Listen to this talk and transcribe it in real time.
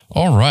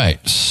All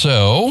right,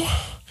 so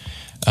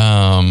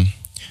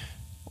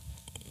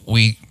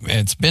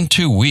it's been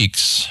 2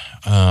 weeks.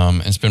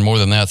 It's been more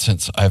than that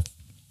since I've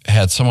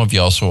had some of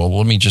y'all, so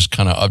let me just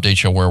kind of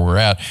update you where we're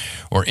at.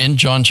 We're in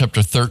John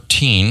chapter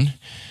 13.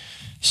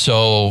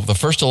 So the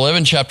first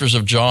 11 chapters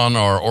of John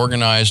are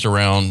organized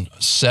around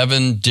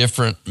 7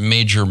 different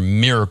major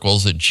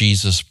miracles that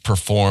Jesus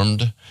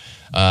performed.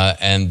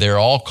 And they're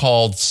all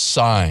called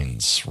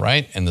signs,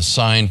 right? And the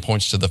sign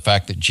points to the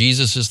fact that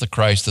Jesus is the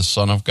Christ, the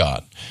Son of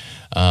God.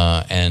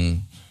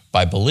 And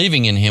by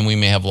believing in him, we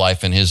may have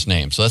life in his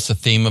name. So that's the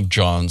theme of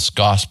John's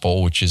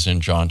gospel, which is in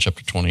John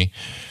chapter 20,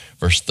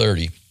 verse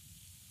 30.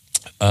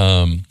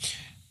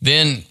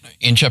 Then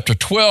in chapter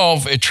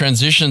 12, it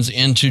transitions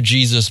into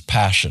Jesus'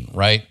 passion,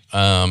 right?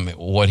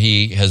 What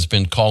he has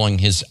been calling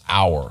his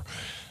hour.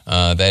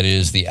 That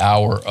is the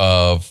hour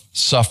of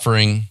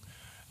suffering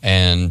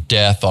and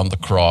death on the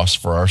cross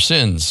for our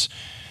sins.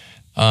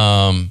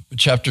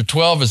 Chapter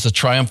 12 is the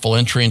triumphal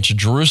entry into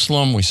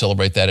Jerusalem. We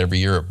celebrate that every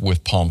year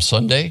with Palm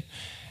Sunday.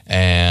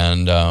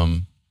 And,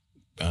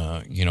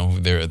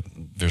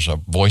 there's a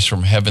voice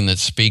from heaven that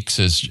speaks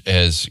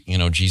as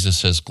Jesus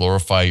says,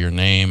 glorify your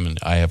name, and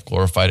I have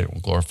glorified it and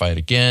will glorify it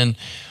again.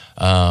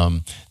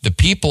 The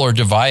people are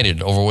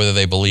divided over whether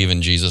they believe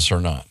in Jesus or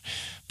not.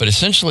 But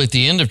essentially at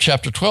the end of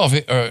chapter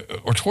 12,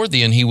 or toward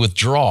the end, he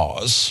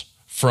withdraws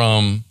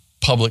from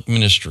public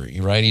ministry,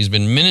 right? He's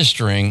been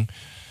ministering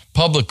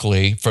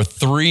publicly for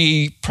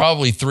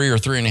probably 3 or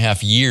 3.5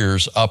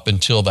 years up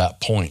until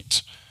that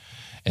point.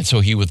 And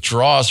so he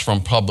withdraws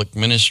from public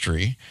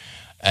ministry.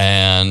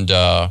 And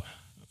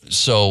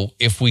so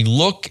if we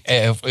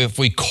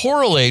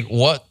correlate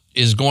what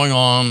is going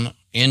on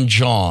in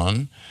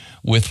John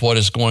with what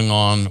is going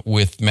on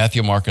with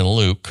Matthew, Mark, and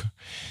Luke,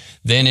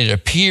 then it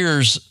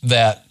appears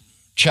that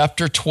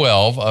chapter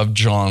 12 of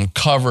John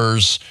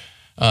covers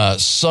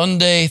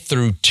Sunday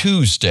through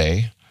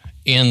Tuesday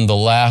in the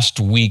last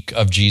week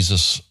of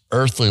Jesus'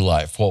 earthly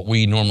life, what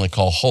we normally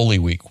call Holy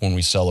Week when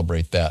we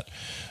celebrate that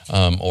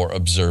or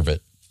observe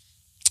it.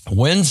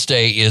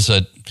 Wednesday it's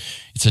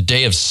a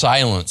day of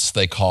silence,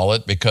 they call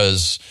it,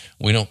 because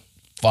we don't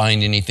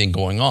find anything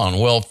going on.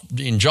 Well,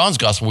 in John's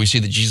gospel, we see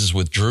that Jesus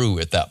withdrew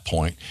at that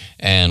point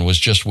and was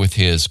just with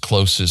his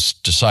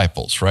closest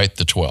disciples, right?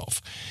 The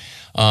 12.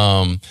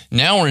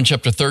 Now we're in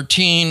chapter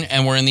 13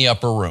 and we're in the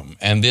upper room.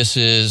 And this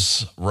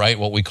is, right,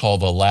 what we call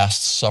the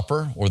Last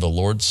Supper or the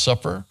Lord's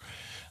Supper.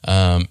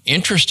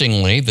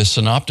 Interestingly, the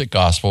synoptic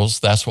gospels,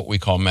 that's what we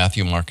call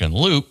Matthew, Mark, and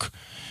Luke,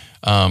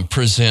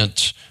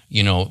 present,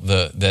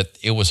 that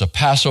it was a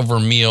Passover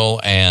meal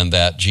and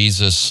that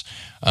Jesus,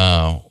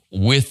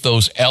 with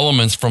those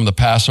elements from the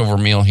Passover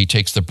meal, he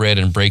takes the bread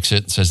and breaks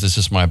it and says, this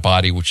is my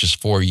body, which is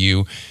for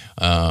you.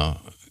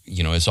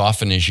 As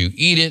often as you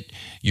eat it,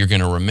 you're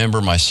going to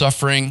remember my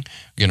suffering.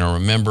 You're going to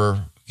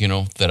remember,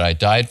 that I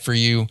died for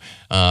you.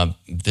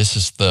 This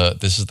is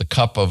the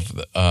cup of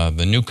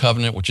the new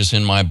covenant, which is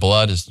in my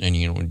blood. And when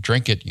you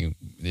drink it,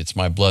 it's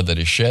my blood that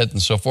is shed,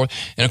 and so forth.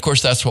 And of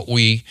course, that's what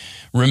we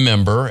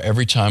remember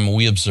every time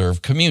we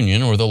observe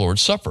communion or the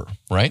Lord's Supper,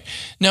 right?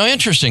 Now,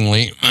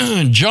 interestingly,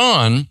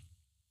 John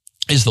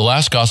is the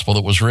last gospel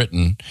that was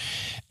written,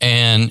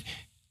 and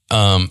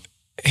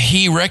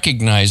he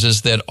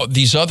recognizes that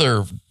these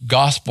other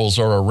gospels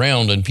are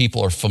around and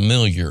people are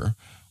familiar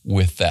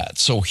with that.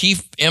 So he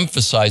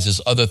emphasizes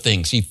other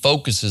things. He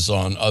focuses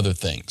on other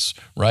things,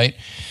 right?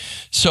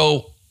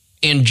 So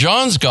in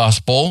John's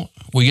gospel,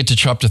 we get to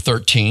chapter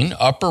 13,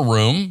 upper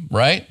room,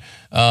 right?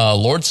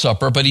 Lord's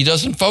Supper, but he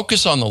doesn't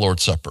focus on the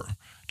Lord's Supper.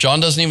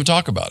 John doesn't even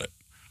talk about it,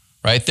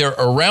 right? They're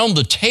around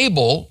the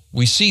table.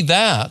 We see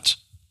that,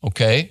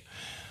 okay?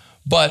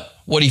 But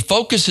what he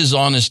focuses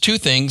on is 2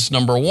 things.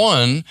 Number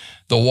 1,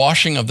 the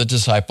washing of the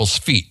disciples'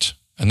 feet.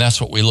 And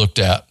that's what we looked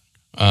at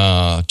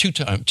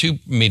 2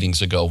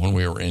 meetings ago when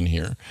we were in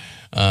here,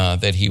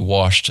 that he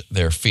washed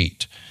their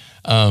feet.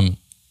 And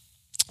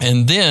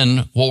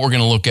then what we're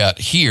going to look at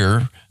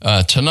here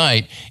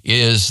tonight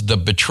is the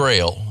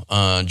betrayal,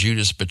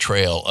 Judas'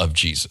 betrayal of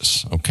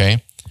Jesus,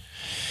 okay?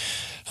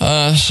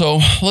 So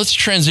let's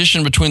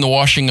transition between the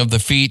washing of the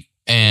feet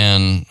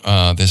and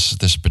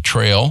this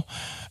betrayal.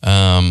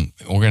 We're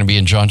going to be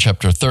in John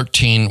chapter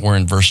 13. We're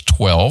in verse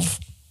 12.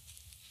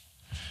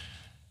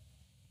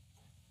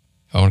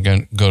 I'm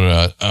going to go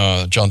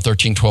to John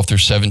 13, 12 through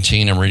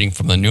 17. I'm reading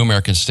from the New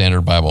American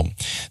Standard Bible.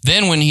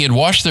 Then when he had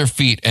washed their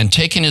feet and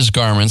taken his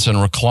garments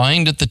and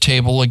reclined at the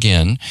table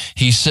again,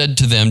 he said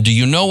to them, "Do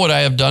you know what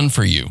I have done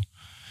for you?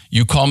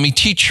 You call me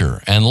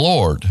teacher and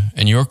Lord,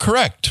 and you are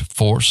correct,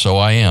 for so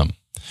I am.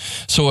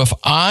 So if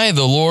I,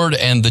 the Lord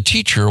and the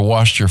teacher,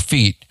 washed your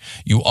feet,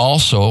 you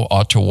also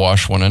ought to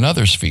wash one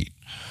another's feet.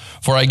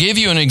 For I gave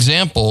you an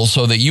example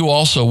so that you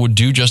also would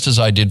do just as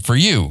I did for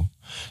you.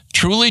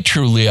 Truly,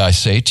 truly, I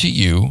say to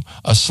you,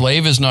 a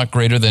slave is not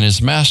greater than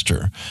his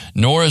master,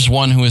 nor is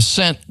one who is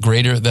sent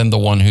greater than the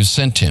one who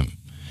sent him.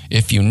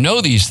 If you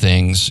know these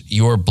things,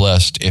 you are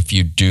blessed if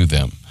you do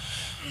them."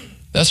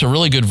 That's a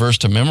really good verse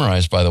to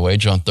memorize, by the way,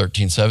 John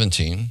 13,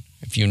 17.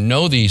 If you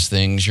know these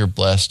things, you're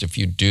blessed if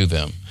you do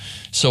them.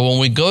 So when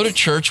we go to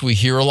church, we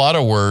hear a lot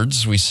of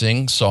words, we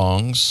sing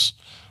songs,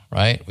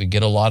 right? We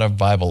get a lot of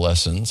Bible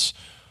lessons,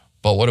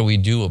 but what do we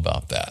do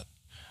about that?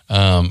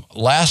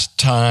 Last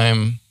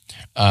time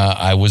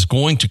I was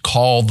going to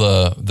call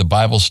the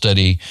Bible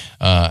study,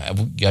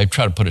 I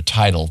try to put a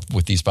title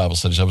with these Bible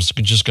studies. I was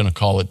just going to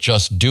call it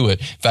Just Do It.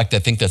 In fact, I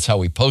think that's how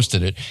we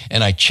posted it.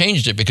 And I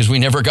changed it because we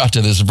never got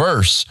to this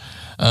verse.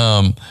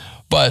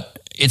 But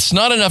it's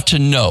not enough to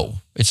know.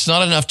 It's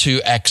not enough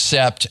to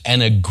accept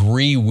and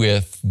agree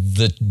with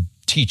the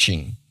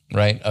teaching,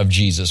 right, of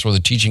Jesus or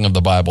the teaching of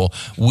the Bible.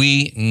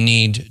 We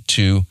need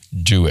to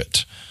do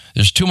it.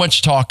 There's too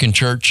much talk in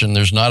church and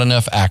there's not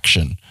enough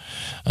action.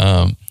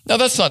 Now,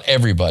 that's not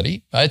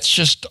everybody. It's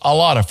just a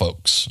lot of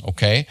folks,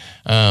 okay?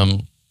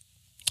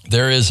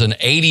 There is an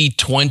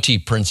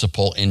 80-20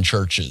 principle in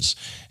churches,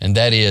 and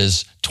that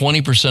is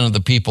 20% of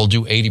the people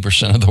do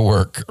 80% of the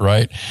work,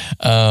 right?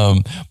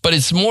 But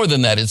it's more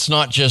than that. It's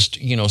not just,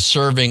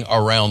 serving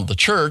around the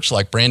church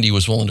like Brandy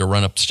was willing to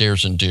run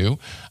upstairs and do.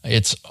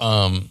 It's,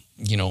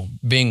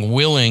 being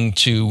willing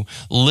to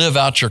live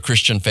out your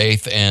Christian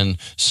faith and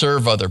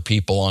serve other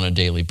people on a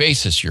daily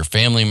basis, your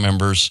family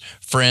members,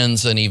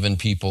 friends, and even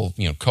people,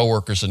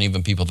 coworkers, and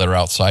even people that are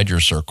outside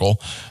your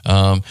circle.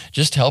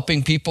 Just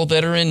helping people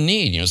that are in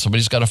need.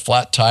 Somebody's got a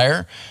flat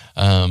tire.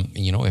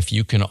 If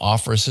you can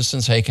offer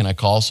assistance, hey, can I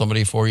call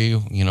somebody for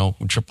you?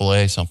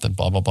 AAA, something,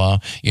 blah, blah, blah.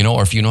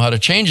 Or if you know how to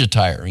change a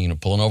tire,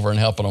 pulling over and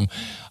helping them.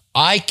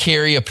 I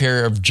carry a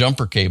pair of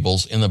jumper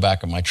cables in the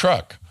back of my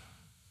truck.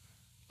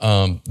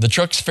 The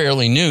truck's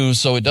fairly new,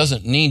 so it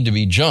doesn't need to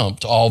be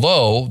jumped,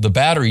 although the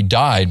battery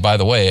died, by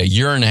the way, a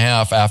year and a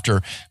half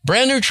after.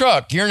 Brand new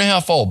truck, year and a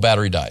half old,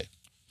 battery died.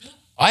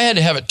 I had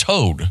to have it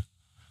towed.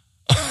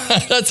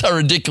 That's how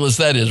ridiculous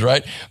that is,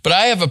 right? But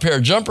I have a pair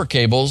of jumper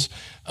cables,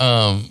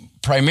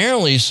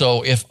 primarily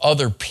so if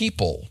other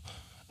people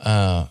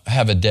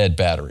have a dead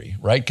battery,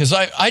 right? Because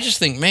I just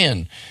think,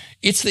 man,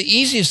 it's the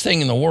easiest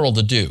thing in the world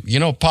to do.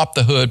 Pop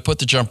the hood, put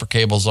the jumper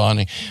cables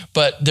on,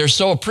 but they're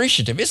so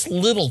appreciative. It's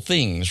little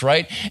things,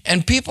 right?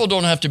 And people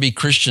don't have to be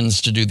Christians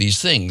to do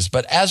these things.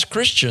 But as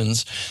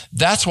Christians,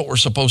 that's what we're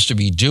supposed to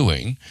be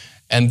doing.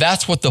 And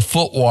that's what the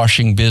foot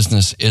washing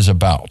business is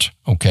about,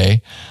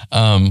 okay?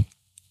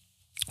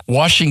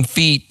 Washing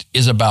feet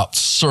is about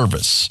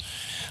service.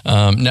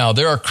 Now,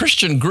 there are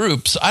Christian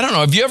groups. I don't know.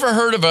 Have you ever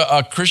heard of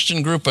a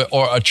Christian group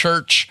or a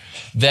church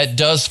that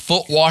does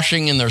foot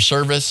washing in their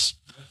service?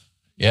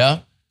 Yeah,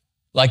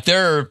 like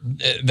they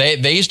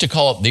used to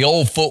call it the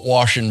old foot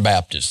washing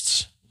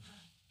Baptists,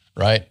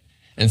 right?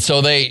 And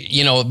so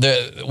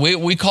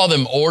we call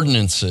them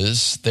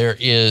ordinances. There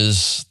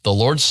is the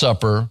Lord's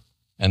Supper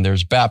and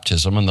there's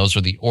baptism, and those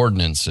are the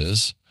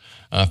ordinances.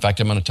 In fact,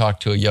 I'm going to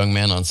talk to a young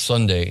man on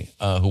Sunday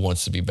who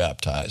wants to be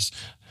baptized.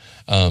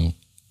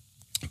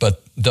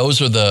 But those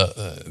are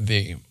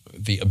the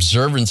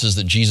observances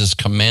that Jesus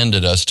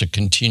commanded us to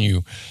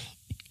continue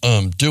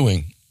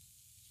doing.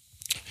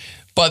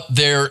 But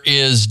there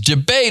is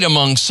debate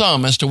among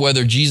some as to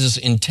whether Jesus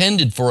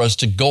intended for us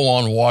to go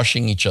on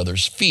washing each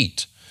other's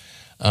feet.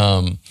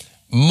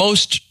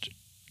 Most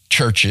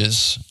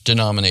churches,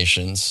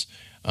 denominations,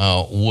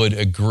 would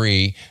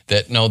agree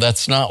that, no,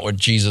 that's not what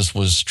Jesus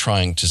was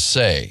trying to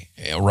say,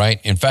 right?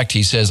 In fact,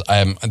 he says,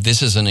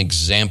 this is an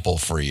example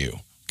for you,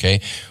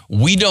 okay?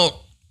 We don't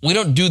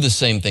do the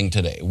same thing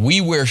today. We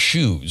wear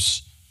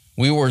shoes.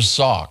 We wear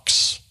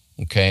socks,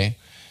 okay?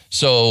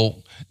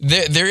 So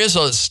there is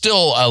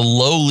still a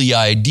lowly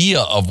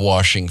idea of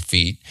washing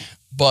feet,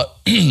 but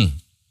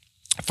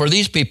for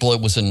these people,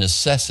 it was a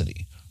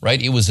necessity, right?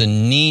 It was a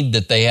need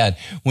that they had.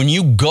 When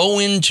you go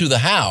into the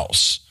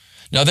house,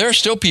 now there are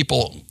still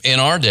people in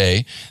our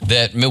day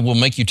that will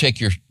make you take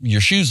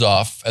your shoes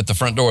off at the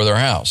front door of their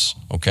house,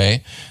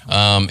 okay?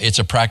 It's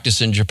a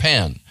practice in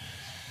Japan.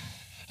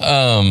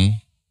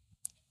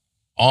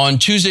 On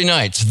Tuesday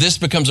nights, this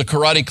becomes a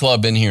karate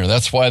club in here.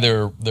 That's why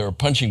there are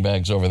punching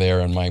bags over there,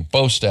 and my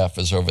bow staff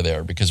is over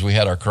there because we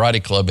had our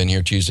karate club in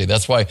here Tuesday.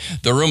 That's why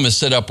the room is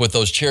set up with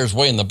those chairs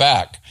way in the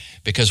back,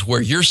 because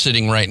where you're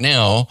sitting right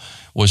now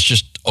was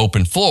just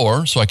open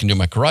floor, so I can do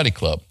my karate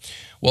club.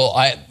 Well,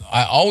 I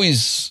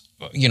always,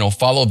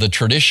 follow the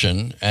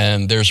tradition,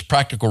 and there's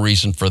practical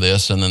reason for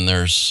this, and then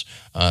there's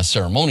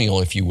ceremonial,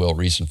 if you will,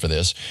 reason for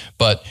this.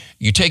 But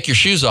you take your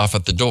shoes off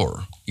at the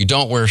door. You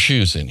don't wear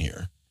shoes in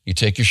here. You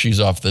take your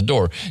shoes off the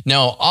door.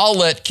 Now, I'll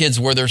let kids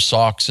wear their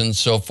socks and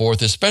so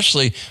forth,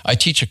 especially I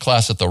teach a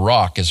class at The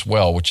Rock as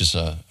well, which is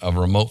a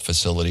remote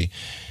facility.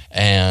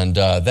 And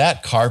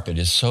that carpet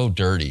is so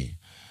dirty.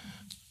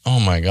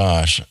 Oh, my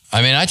gosh.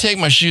 I mean, I take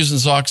my shoes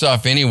and socks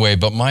off anyway,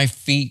 but my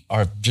feet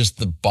are just,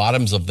 the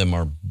bottoms of them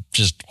are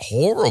just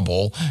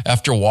horrible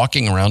after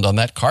walking around on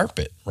that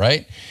carpet,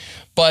 right?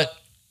 But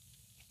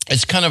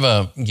it's kind of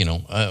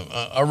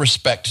a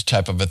respect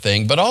type of a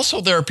thing. But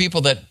also there are people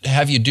that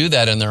have you do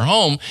that in their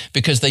home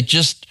because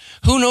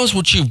who knows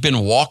what you've been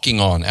walking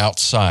on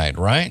outside,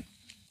 right?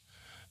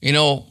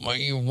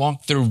 You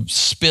walk through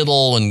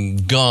spittle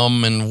and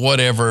gum and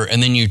whatever,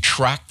 and then you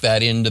track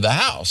that into the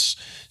house.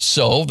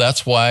 So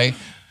that's why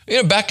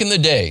Back in the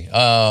day,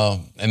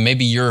 and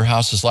maybe your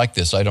house is like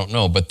this, I don't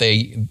know, but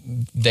they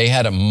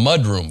had a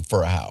mudroom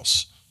for a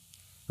house,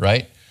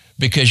 right?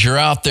 Because you're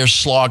out there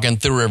slogging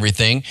through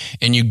everything,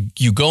 and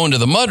you go into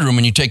the mudroom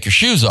and you take your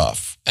shoes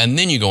off, and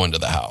then you go into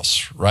the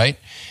house, right?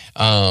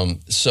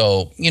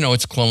 So,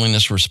 it's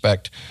cleanliness,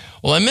 respect.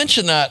 Well, I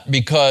mention that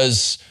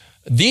because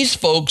these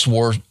folks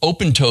wore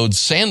open-toed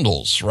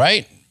sandals,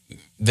 right?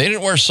 They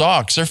didn't wear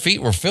socks. Their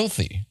feet were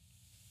filthy.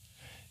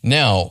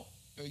 Now,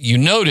 you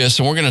notice,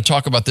 and we're going to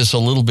talk about this a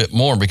little bit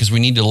more because we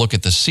need to look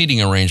at the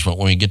seating arrangement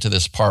when we get to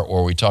this part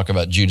where we talk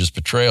about Judas'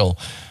 betrayal.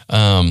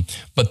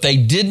 But they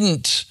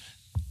didn't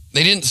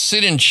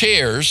sit in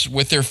chairs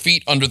with their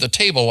feet under the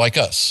table like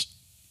us.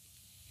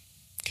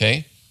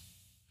 Okay?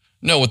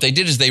 No, what they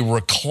did is they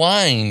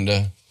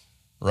reclined,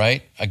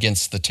 right,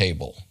 against the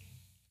table.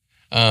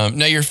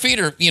 Now, your feet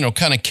are,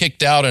 kind of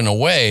kicked out in a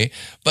way,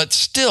 but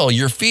still,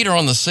 your feet are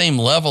on the same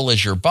level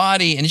as your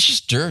body, and it's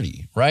just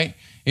dirty, right?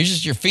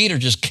 Your feet are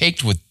just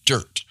caked with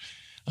dirt.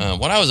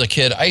 When I was a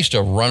kid, I used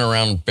to run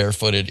around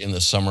barefooted in the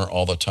summer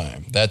all the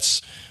time. I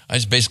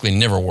just basically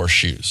never wore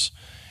shoes.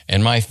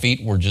 And my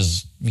feet were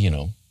just,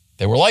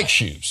 they were like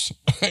shoes.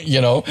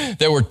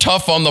 They were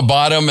tough on the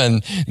bottom,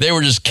 and they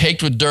were just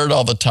caked with dirt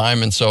all the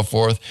time and so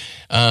forth.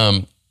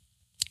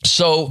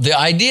 So the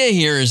idea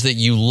here is that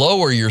you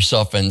lower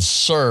yourself and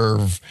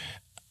serve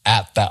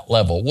at that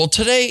level. Well,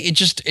 today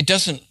it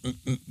doesn't,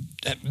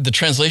 the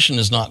translation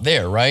is not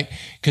there, right?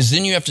 Because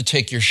then you have to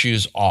take your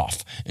shoes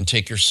off and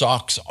take your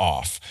socks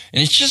off.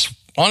 And it's just,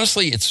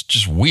 honestly, it's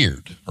just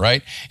weird,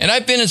 right? And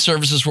I've been in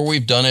services where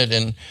we've done it,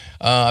 and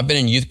I've been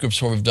in youth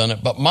groups where we've done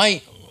it. But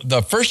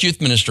the first youth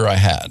minister I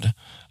had,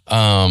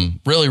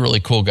 really, really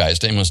cool guy,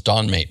 his name was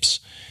Don Mapes.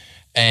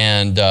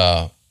 And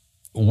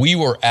we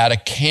were at a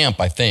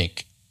camp, I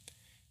think.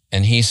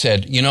 And he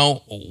said,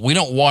 we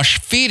don't wash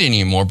feet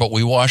anymore, but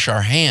we wash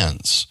our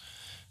hands.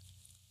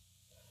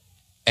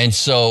 And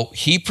so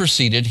he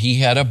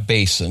had a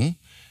basin,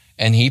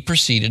 and he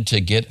proceeded to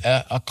get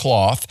a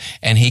cloth,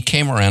 and he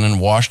came around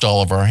and washed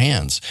all of our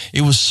hands.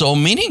 It was so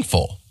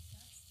meaningful,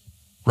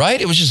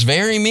 right? It was just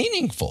very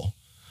meaningful.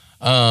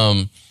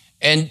 And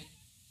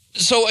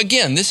so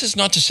again, this is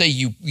not to say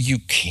you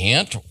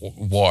can't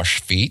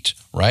wash feet,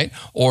 right?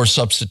 Or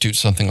substitute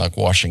something like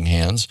washing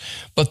hands,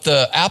 but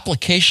the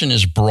application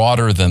is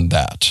broader than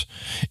that.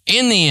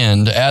 In the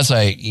end, as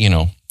I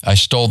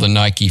stole the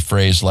Nike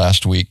phrase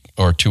last week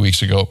or 2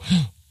 weeks ago,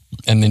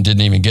 and then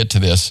didn't even get to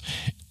this,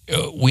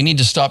 we need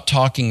to stop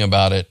talking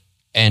about it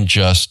and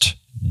just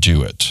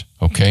do it,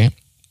 okay?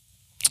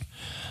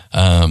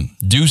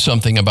 Do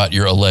something about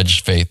your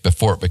alleged faith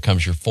before it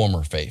becomes your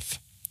former faith.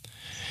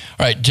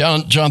 All right,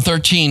 John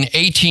 13,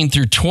 18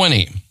 through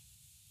 20.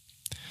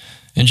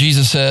 And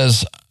Jesus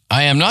says,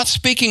 I am not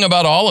speaking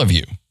about all of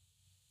you.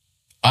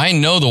 I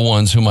know the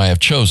ones whom I have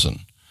chosen.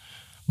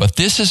 But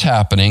this is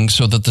happening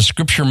so that the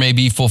scripture may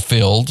be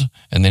fulfilled.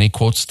 And then he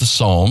quotes the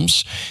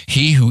Psalms.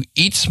 He who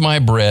eats my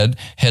bread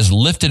has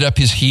lifted up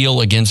his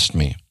heel against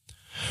me.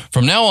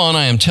 From now on,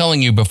 I am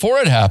telling you before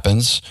it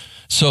happens,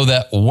 so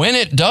that when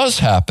it does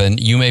happen,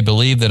 you may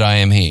believe that I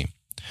am he.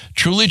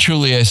 Truly,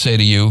 truly, I say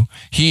to you,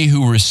 he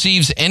who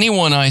receives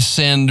anyone I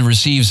send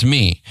receives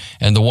me,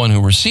 and the one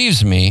who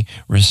receives me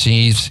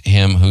receives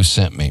him who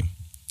sent me.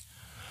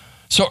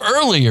 So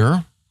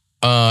earlier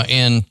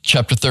in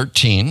chapter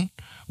 13,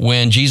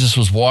 when Jesus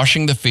was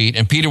washing the feet,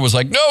 and Peter was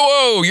like, no,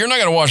 whoa, you're not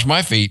going to wash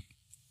my feet.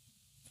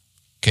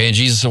 Okay, and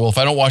Jesus said, well, if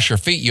I don't wash your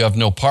feet, you have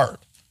no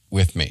part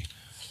with me.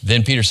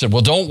 Then Peter said,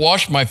 well, don't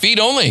wash my feet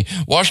only.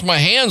 Wash my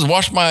hands,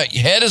 wash my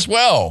head as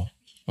well.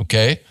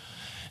 Okay?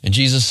 And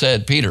Jesus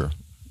said, Peter,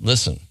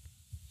 listen,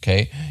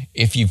 okay,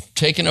 if you've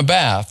taken a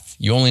bath,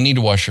 you only need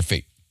to wash your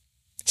feet.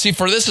 See,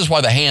 for this is why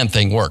the hand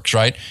thing works,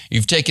 right?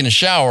 You've taken a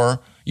shower,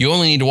 you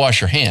only need to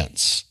wash your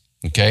hands,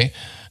 okay?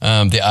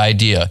 The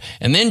idea.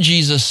 And then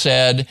Jesus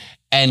said,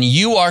 and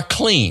you are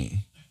clean,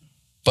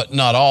 but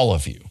not all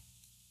of you.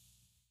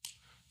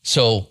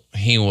 So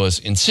he was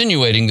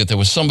insinuating that there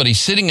was somebody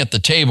sitting at the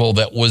table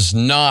that was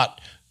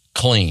not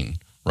clean,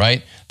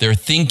 right? Their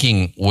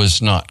thinking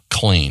was not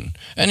clean.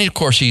 And of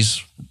course,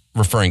 he's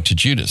referring to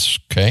Judas,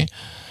 okay?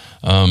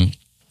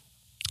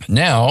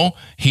 Now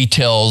he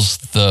tells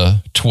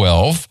the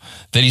 12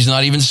 that he's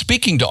not even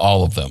speaking to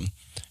all of them.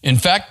 In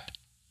fact,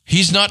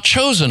 he's not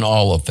chosen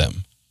all of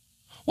them.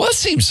 Well, that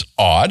seems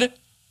odd,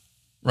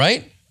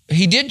 right?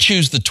 He did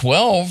choose the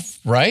 12,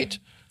 right?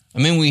 I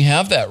mean, we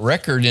have that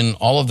record in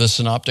all of the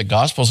synoptic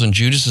gospels, and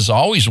Judas is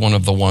always one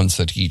of the ones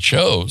that he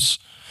chose.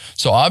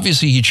 So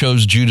obviously he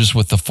chose Judas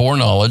with the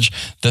foreknowledge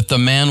that the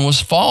man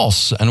was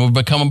false and would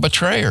become a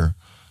betrayer.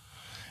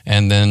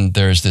 And then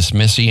there's this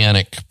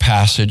messianic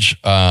passage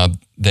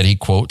that he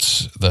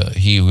quotes,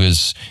 he who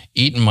has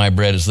eaten my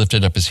bread has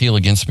lifted up his heel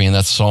against me, and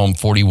that's Psalm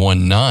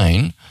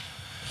 41:9.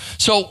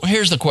 So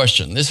here's the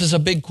question. This is a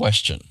big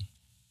question,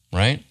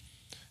 right?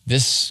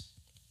 This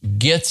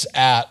gets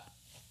at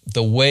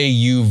the way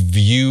you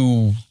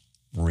view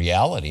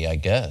reality, I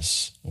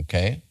guess,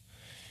 okay?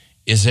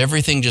 Is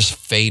everything just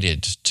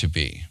fated to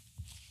be?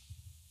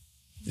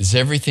 Is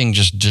everything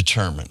just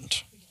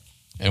determined?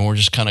 and we're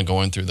just kind of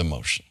going through the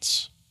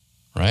motions,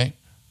 right?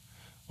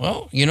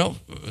 Well,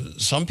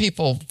 some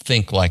people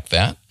think like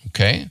that,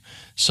 okay?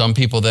 Some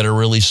people that are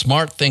really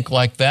smart think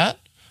like that.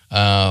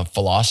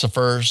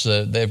 Philosophers,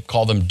 they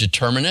call them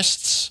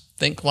determinists,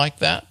 think like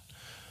that.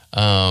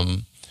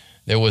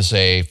 There was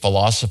a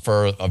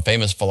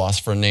famous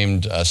philosopher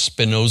named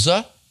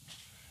Spinoza,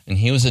 and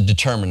he was a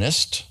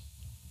determinist.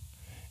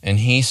 And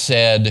he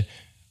said,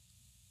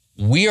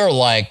 we are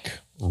like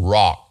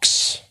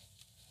rocks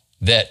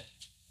that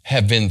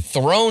have been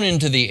thrown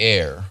into the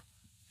air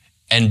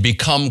and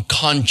become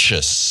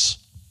conscious,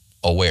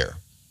 aware.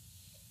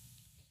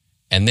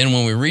 And then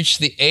when we reach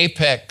the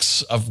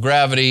apex of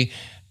gravity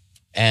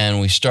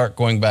and we start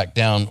going back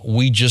down,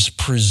 we just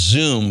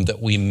presume that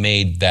we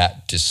made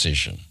that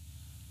decision.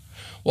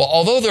 Well,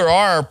 although there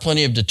are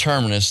plenty of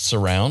determinists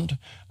around,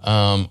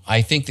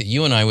 I think that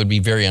you and I would be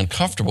very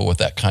uncomfortable with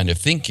that kind of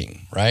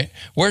thinking, right?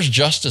 Where's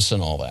justice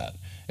in all that?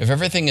 If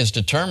everything is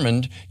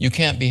determined, you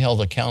can't be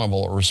held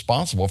accountable or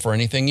responsible for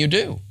anything you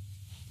do,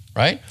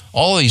 right?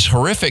 All of these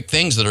horrific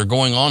things that are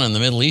going on in the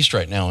Middle East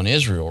right now in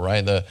Israel,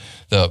 right? The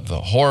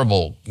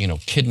horrible,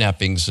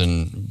 kidnappings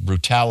and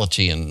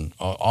brutality and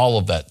all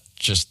of that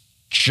just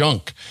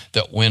junk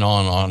that went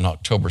on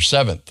October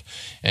 7th.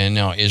 And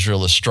now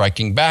Israel is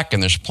striking back,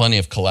 and there's plenty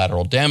of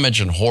collateral damage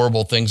and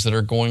horrible things that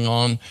are going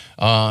on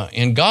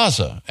in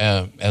Gaza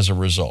as a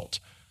result.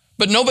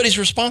 But nobody's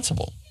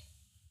responsible.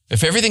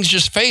 If everything's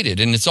just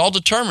fated and it's all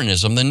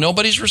determinism, then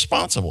nobody's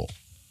responsible.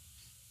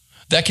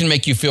 That can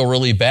make you feel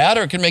really bad,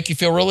 or it can make you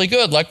feel really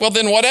good. Like, well,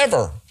 then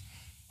whatever.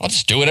 I'll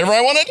just do whatever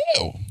I want to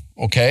do,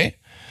 okay?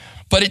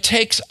 But it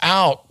takes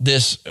out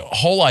this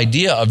whole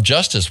idea of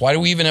justice. Why do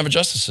we even have a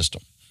justice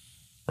system,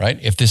 right?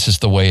 If this is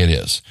the way it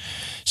is.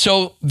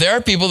 So there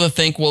are people that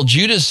think, well,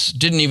 Judas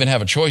didn't even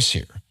have a choice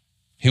here.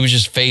 He was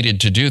just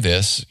fated to do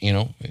this,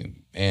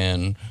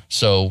 and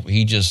so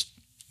he just,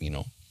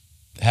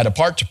 had a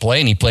part to play,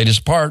 and he played his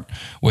part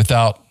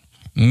without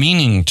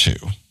meaning to,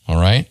 all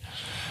right?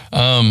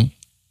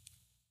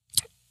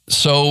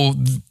 So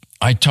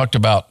I talked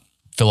about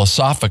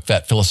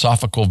that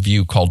philosophical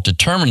view called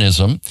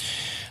determinism.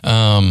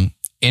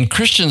 In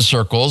Christian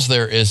circles,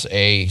 there is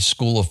a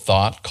school of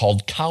thought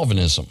called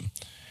Calvinism,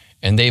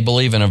 and they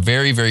believe in a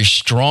very, very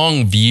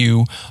strong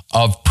view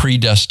of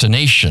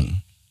predestination.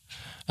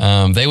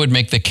 They would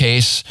make the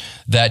case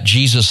that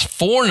Jesus'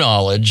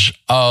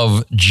 foreknowledge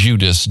of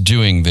Judas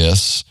doing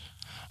this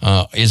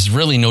is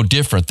really no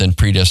different than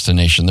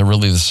predestination. They're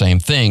really the same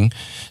thing,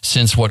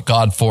 since what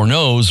God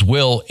foreknows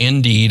will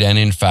indeed and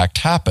in fact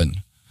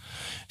happen.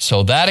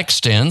 So that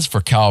extends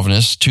for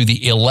Calvinists to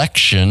the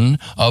election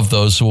of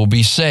those who will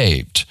be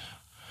saved.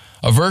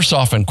 A verse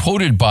often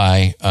quoted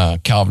by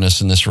Calvinists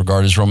in this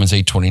regard is Romans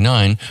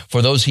 8:29.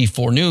 For those he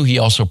foreknew, he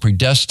also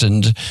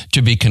predestined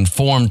to be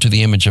conformed to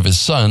the image of his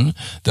Son,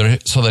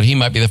 so that he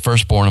might be the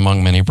firstborn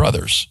among many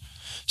brothers.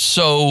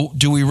 So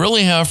do we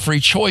really have free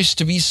choice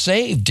to be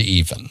saved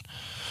even?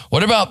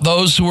 What about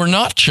those who are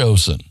not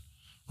chosen,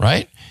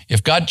 right?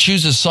 If God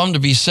chooses some to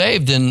be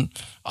saved, then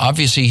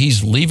obviously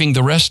he's leaving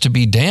the rest to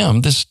be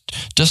damned. This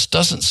just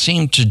doesn't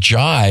seem to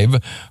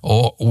jive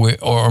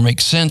or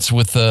make sense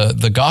with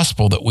the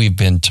gospel that we've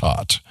been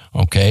taught,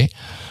 okay?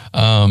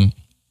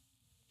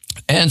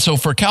 And so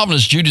for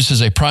Calvinists, Judas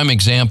is a prime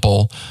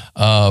example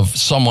of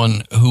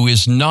someone who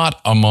is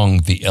not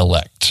among the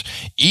elect,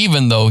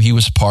 even though he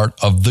was part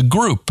of the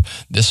group.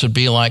 This would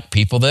be like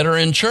people that are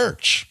in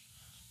church,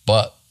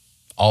 but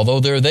although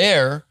they're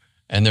there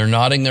and they're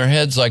nodding their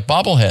heads like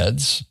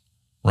bobbleheads,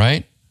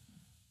 right?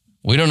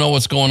 We don't know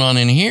what's going on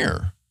in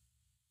here,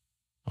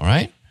 all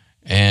right?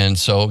 And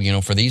so,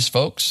 for these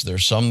folks,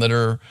 there's some that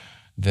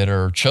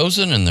are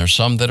chosen and there's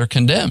some that are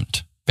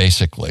condemned,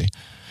 basically.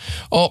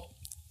 Well,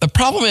 the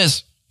problem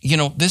is,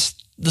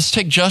 let's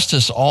take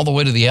justice all the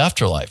way to the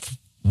afterlife.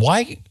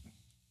 Why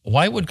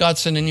would God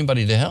send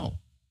anybody to hell?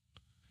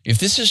 If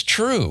this is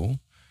true,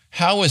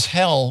 how is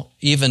hell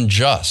even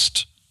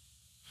just?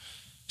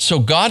 So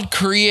God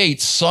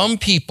creates some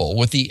people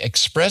with the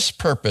express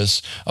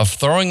purpose of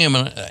throwing them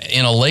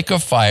in a lake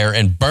of fire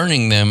and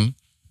burning them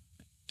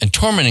and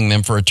tormenting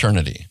them for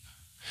eternity.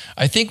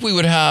 I think we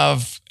would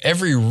have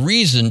every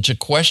reason to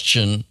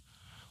question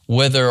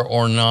whether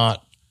or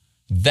not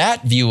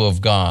that view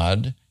of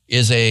God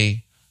is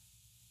a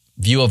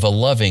view of a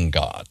loving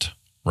God,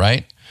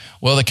 right?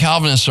 Well, the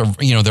Calvinists are,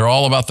 they're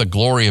all about the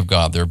glory of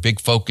God. Their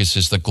big focus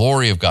is the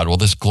glory of God. Well,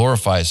 this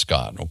glorifies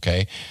God,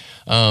 okay?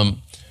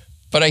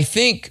 But I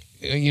think,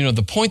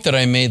 the point that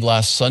I made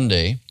last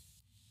Sunday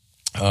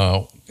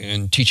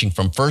in teaching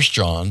from 1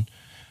 John,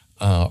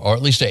 or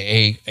at least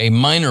a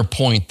minor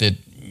point that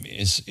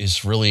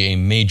is really a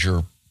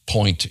major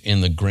point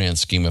in the grand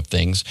scheme of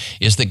things,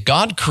 is that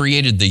God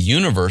created the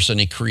universe and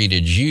he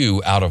created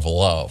you out of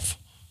love.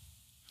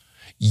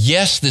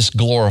 Yes, this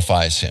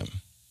glorifies him,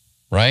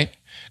 right?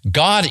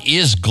 God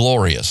is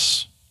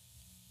glorious,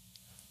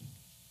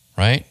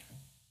 right?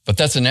 But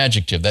that's an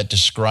adjective that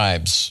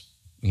describes,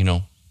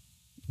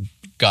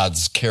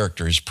 God's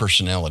character, his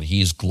personality. He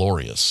is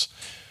glorious.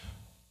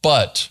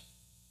 But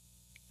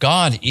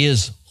God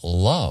is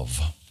love.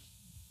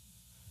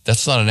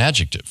 That's not an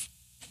adjective,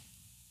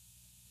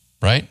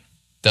 right?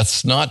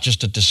 That's not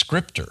just a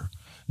descriptor.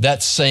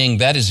 That's saying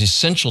that is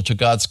essential to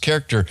God's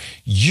character.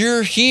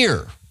 You're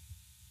here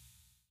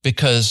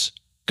because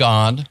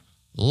God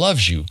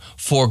loves you.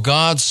 For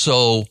God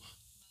so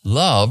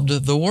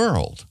loved the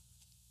world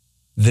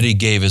that he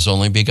gave his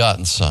only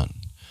begotten Son,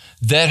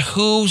 that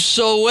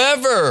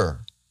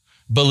whosoever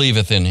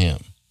believeth in him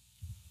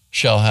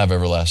shall have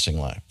everlasting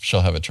life,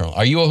 shall have eternal.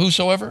 Are you a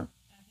whosoever?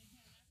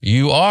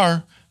 You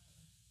are.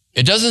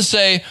 It doesn't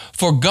say,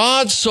 for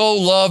God so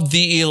loved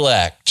the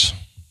elect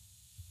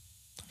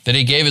that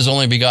he gave his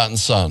only begotten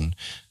Son,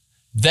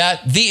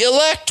 that the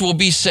elect will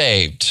be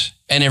saved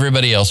and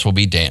everybody else will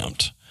be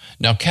damned.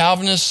 Now,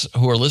 Calvinists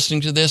who are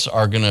listening to this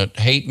are going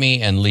to hate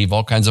me and leave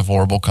all kinds of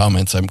horrible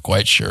comments, I'm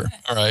quite sure.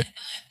 All right.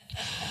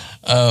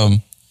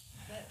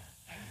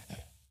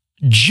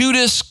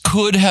 Judas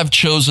could have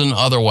chosen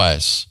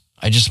otherwise.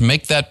 I just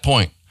make that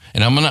point.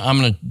 And I'm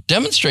going to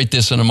demonstrate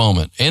this in a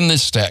moment in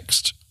this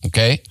text,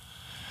 okay?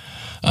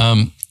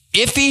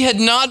 If he had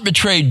not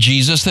betrayed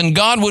Jesus, then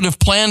God would have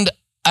planned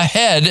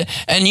ahead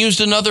and used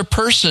another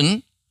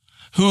person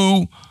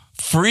who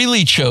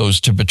freely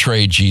chose to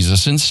betray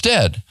Jesus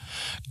instead.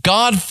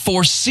 God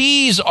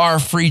foresees our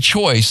free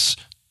choice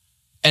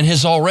and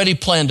has already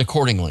planned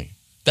accordingly.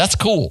 That's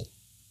cool.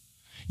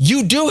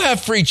 You do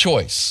have free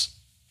choice,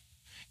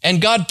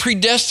 and God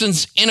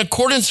predestines in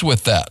accordance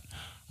with that,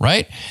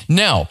 right?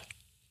 Now,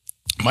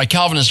 my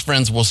Calvinist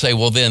friends will say,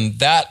 well, then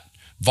that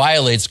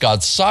violates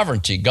God's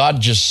sovereignty.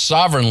 God just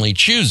sovereignly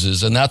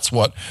chooses, and that's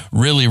what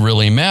really,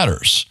 really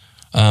matters.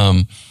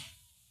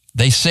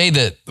 They say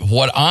that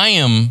what I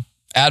am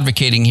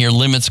advocating here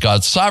limits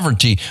God's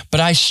sovereignty, but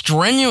I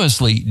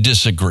strenuously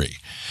disagree.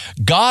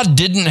 God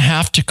didn't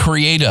have to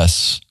create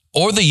us,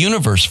 or the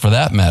universe for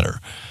that matter.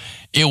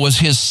 It was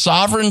his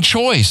sovereign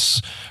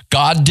choice.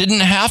 God didn't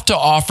have to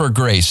offer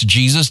grace.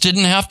 Jesus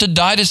didn't have to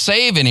die to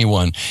save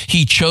anyone.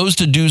 He chose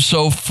to do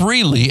so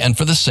freely and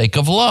for the sake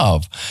of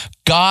love.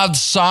 God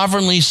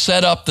sovereignly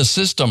set up the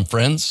system,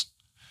 friends.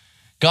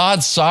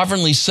 God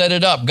sovereignly set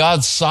it up.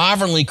 God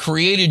sovereignly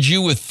created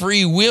you with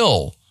free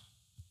will.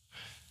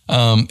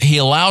 He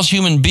allows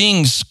human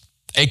beings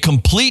a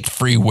complete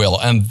free will,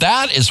 and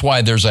that is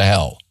why there's a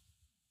hell.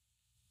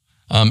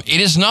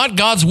 It is not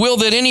God's will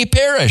that any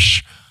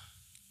perish.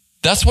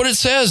 That's what it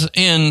says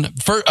in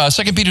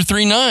 2 Peter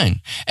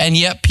 3:9. And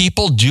yet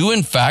people do,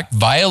 in fact,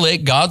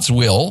 violate God's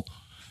will,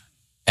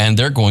 and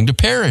they're going to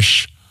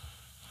perish.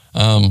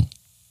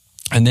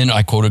 And then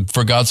I quoted,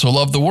 for God so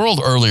loved the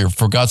world earlier,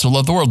 for God so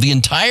loved the world, the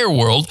entire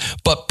world,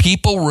 but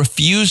people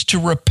refuse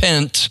to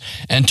repent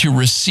and to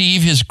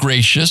receive his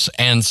gracious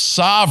and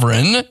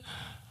sovereign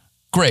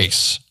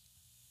grace,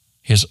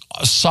 his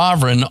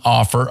sovereign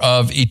offer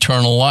of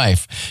eternal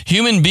life.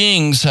 Human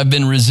beings have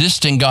been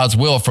resisting God's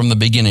will from the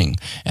beginning,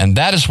 and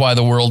that is why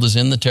the world is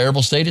in the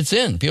terrible state it's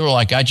in. People are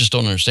like, I just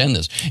don't understand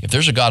this. If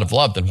there's a God of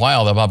love, then why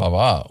all the blah, blah,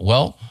 blah?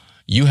 Well,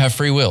 you have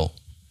free will,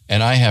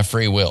 and I have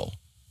free will.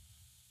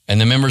 And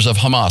the members of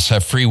Hamas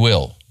have free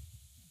will.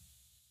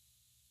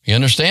 You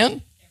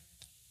understand?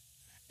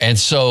 And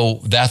so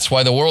that's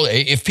why the world,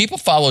 if people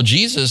follow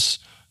Jesus,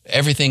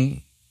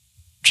 everything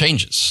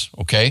changes,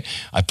 okay?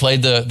 I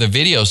played the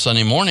video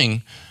Sunday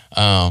morning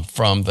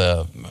from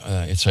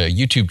it's a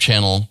YouTube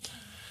channel.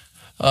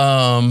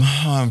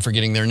 I'm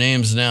forgetting their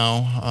names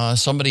now.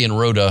 Somebody in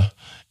Rhoda.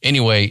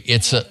 Anyway,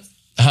 it's a,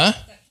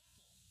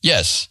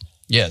 Yes.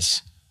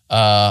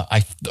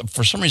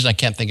 For some reason, I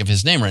can't think of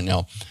his name right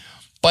now.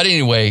 But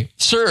anyway,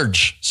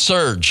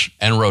 Serge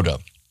and Rhoda.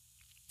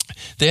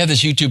 They have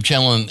this YouTube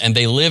channel and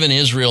they live in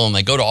Israel and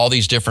they go to all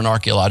these different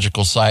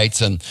archaeological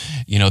sites and,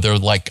 they're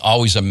like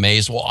always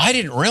amazed. Well, I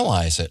didn't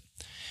realize it.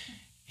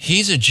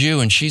 He's a Jew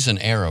and she's an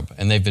Arab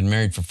and they've been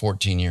married for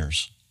 14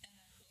 years.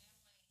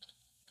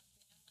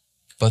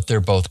 But they're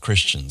both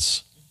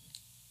Christians.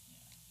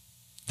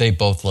 They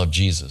both love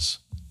Jesus.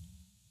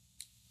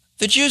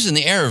 The Jews and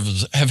the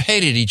Arabs have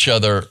hated each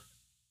other,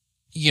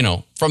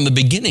 from the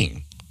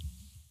beginning.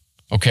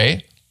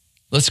 Okay,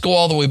 let's go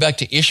all the way back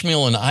to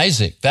Ishmael and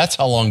Isaac. That's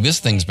how long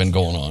this thing's been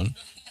going on.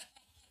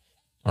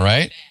 All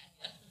right?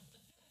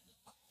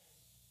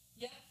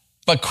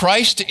 But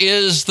Christ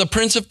is the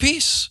Prince of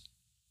Peace.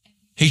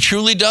 He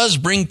truly does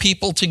bring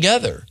people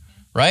together,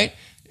 right?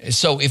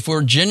 So if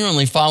we're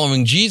genuinely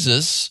following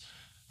Jesus,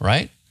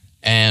 right,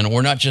 and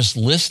we're not just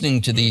listening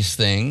to these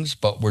things,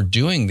 but we're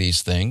doing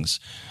these things,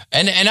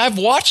 and I've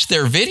watched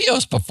their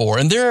videos before,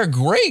 and they're a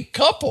great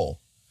couple.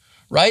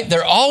 Right? They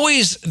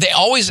always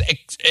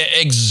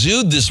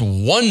exude this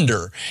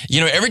wonder.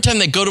 Every time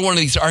they go to one of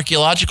these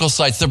archaeological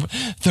sites,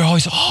 they're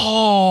always,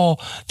 oh,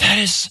 that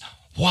is,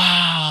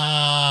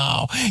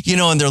 wow.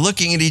 And they're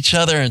looking at each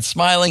other and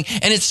smiling.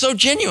 And it's so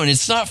genuine.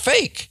 It's not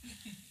fake.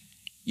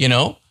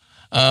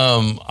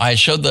 I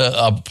showed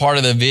a part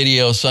of the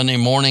video Sunday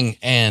morning,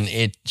 and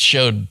it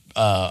showed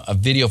a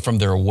video from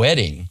their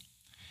wedding.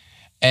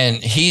 And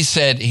he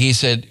said,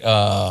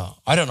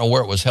 I don't know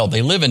where it was held.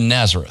 They live in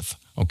Nazareth,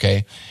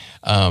 okay?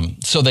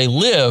 So they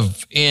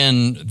live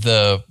in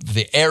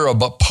the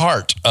Arab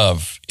part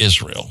of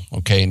Israel.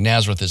 Okay,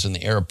 Nazareth is in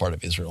the Arab part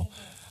of Israel.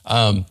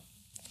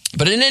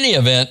 But in any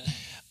event,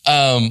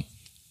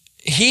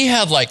 he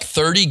had like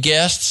 30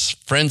 guests,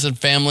 friends and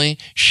family.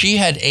 She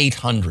had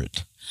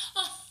 800.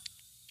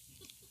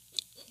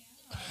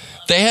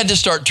 They had to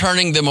start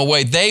turning them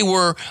away. They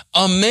were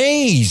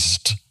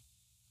amazed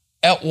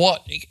at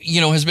what,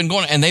 has been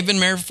going on. And they've been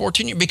married for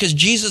 14 years because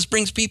Jesus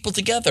brings people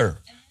together.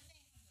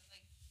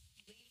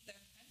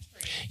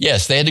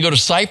 Yes, they had to go to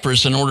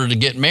Cyprus in order to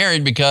get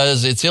married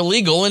because it's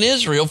illegal in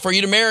Israel for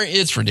you to marry.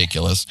 It's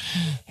ridiculous.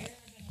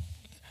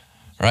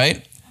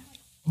 Right?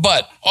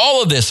 But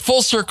all of this,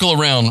 full circle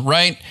around,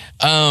 right?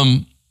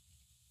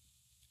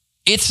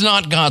 It's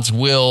not God's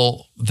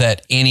will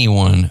that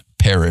anyone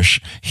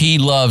perish. He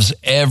loves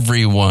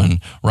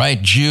everyone,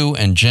 right? Jew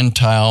and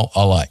Gentile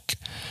alike.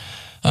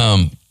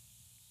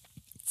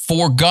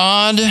 For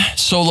God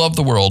so loved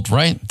the world,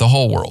 right? The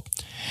whole world.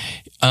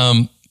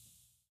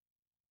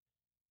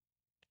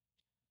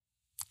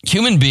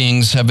 Human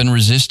beings have been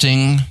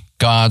resisting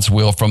God's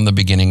will from the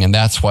beginning, and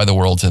that's why the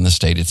world's in the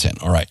state it's in.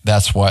 All right,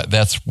 that's why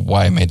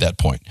I made that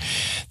point.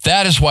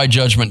 That is why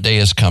Judgment Day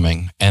is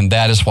coming, and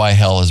that is why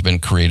hell has been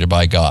created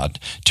by God,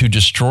 to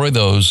destroy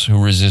those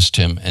who resist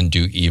him and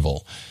do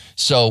evil.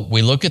 So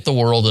we look at the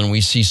world and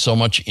we see so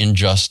much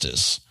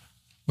injustice.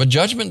 But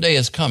Judgment Day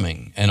is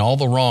coming, and all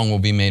the wrong will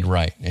be made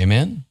right.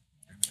 Amen?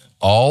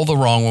 All the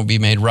wrong will be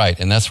made right,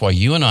 and that's why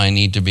you and I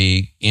need to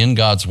be in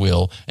God's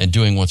will and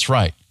doing what's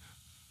right.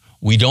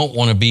 We don't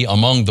want to be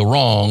among the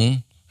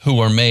wrong who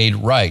are made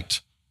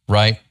right,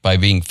 by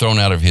being thrown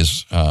out of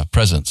his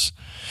presence.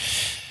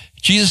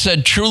 Jesus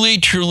said, truly,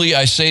 truly,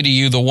 I say to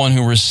you, the one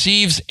who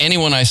receives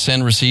anyone I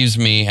send receives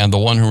me, and the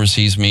one who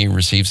receives me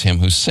receives him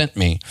who sent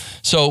me.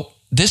 So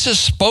this is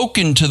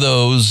spoken to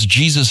those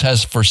Jesus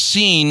has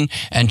foreseen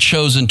and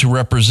chosen to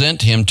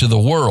represent him to the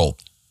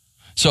world.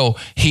 So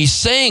he's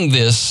saying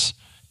this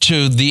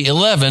to the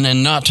 11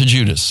 and not to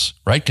Judas,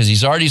 right? Because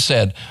he's already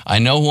said, I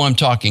know who I'm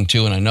talking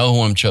to and I know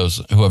who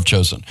I've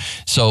chosen.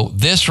 So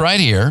this right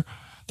here,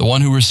 the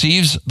one who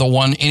receives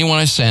anyone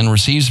I send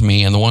receives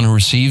me, and the one who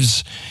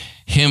receives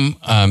him,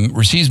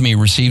 receives me,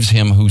 receives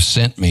him who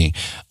sent me.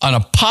 An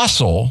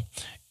apostle,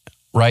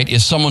 right,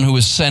 is someone who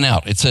is sent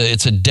out. It's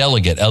a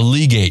delegate, a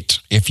legate,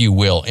 if you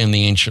will, in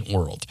the ancient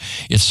world.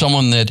 It's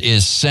someone that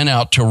is sent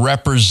out to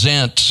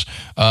represent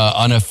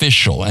an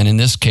official. And in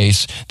this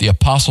case, the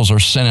apostles are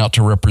sent out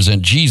to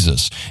represent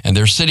Jesus. And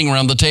they're sitting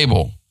around the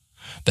table.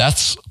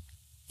 That's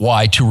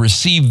why to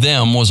receive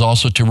them was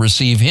also to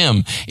receive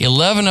him.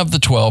 11 of the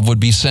 12 would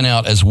be sent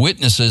out as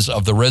witnesses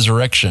of the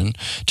resurrection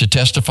to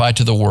testify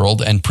to the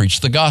world and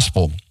preach the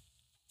gospel.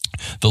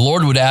 The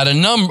Lord would add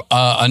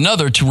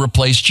another to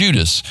replace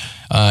Judas.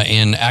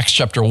 In Acts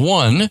chapter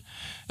 1,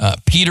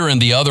 Peter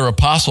and the other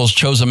apostles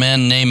chose a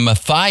man named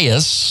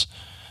Matthias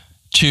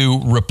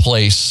to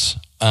replace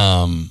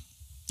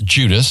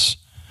Judas.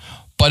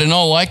 But in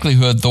all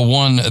likelihood, the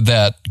one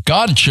that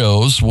God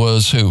chose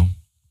was who?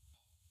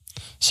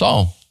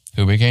 Saul,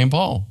 who became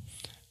Paul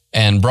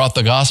and brought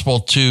the gospel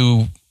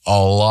to a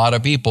lot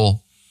of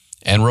people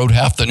and wrote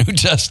half the New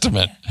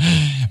Testament.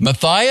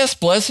 Matthias,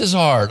 bless his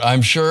heart,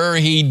 I'm sure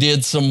he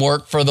did some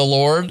work for the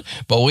Lord,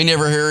 but we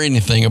never hear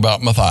anything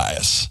about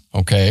Matthias,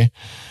 okay?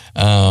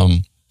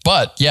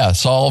 But yeah,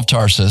 Saul of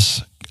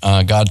Tarsus,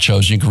 God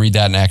chose. You can read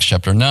that in Acts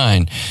chapter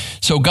 9.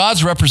 So God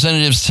has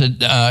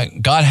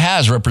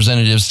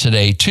representatives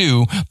today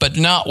too, but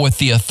not with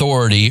the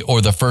authority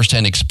or the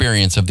firsthand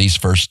experience of these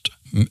first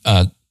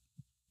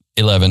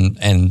 11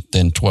 and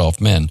then 12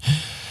 men.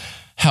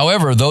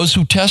 However, those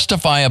who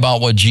testify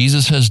about what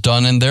Jesus has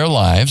done in their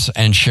lives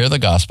and share the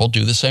gospel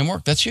do the same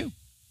work. That's you.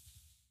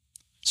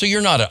 So you're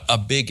not a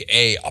big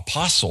A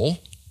apostle,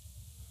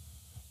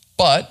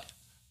 but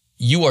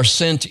you are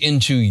sent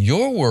into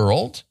your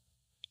world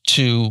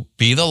to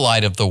be the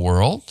light of the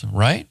world,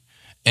 right?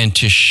 And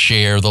to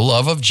share the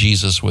love of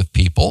Jesus with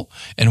people.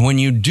 And when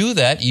you do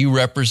that, you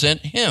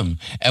represent him.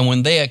 And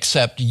when they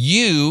accept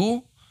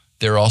you,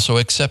 they're also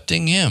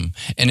accepting him.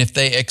 And if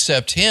they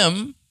accept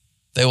him,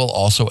 they will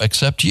also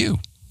accept you,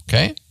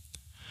 okay?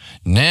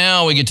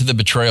 Now we get to the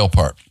betrayal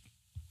part.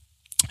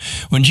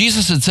 When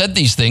Jesus had said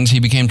these things, he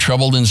became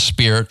troubled in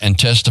spirit and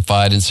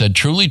testified and said,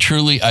 truly,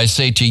 truly, I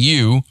say to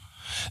you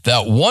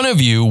that one of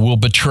you will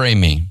betray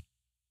me.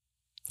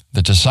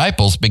 The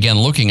disciples began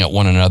looking at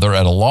one another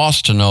at a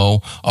loss to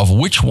know of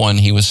which one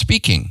he was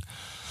speaking.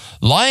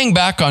 Lying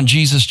back on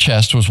Jesus'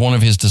 chest was one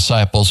of his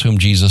disciples whom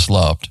Jesus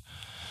loved.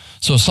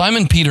 So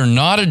Simon Peter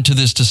nodded to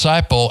this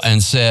disciple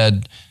and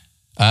said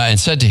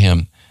to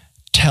him,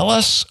 tell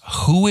us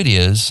who it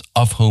is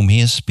of whom he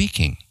is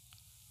speaking.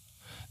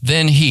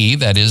 Then he,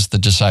 that is the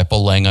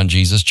disciple laying on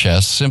Jesus'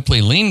 chest,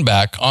 simply leaned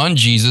back on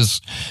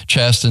Jesus'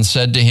 chest and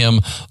said to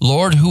him,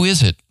 Lord, who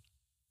is it?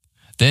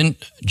 Then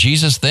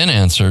Jesus then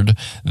answered,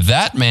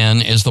 that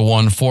man is the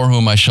one for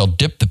whom I shall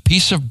dip the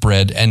piece of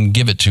bread and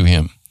give it to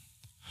him.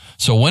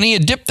 So when he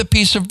had dipped the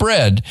piece of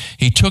bread,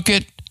 he took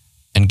it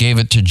and gave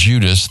it to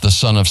Judas, the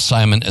son of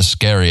Simon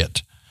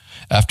Iscariot.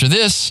 After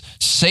this,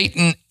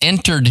 Satan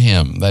entered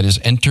him, that is,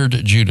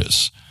 entered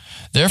Judas.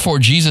 Therefore,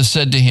 Jesus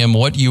said to him,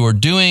 what you are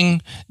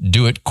doing,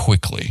 do it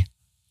quickly.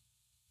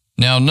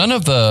 Now, none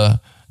of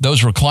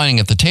those reclining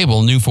at the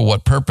table knew for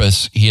what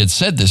purpose he had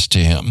said this to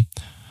him.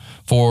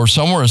 For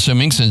some were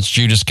assuming, since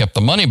Judas kept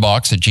the money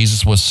box, that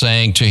Jesus was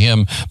saying to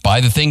him,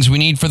 buy the things we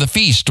need for the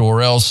feast,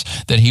 or else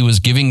that he was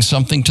giving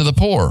something to the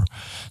poor.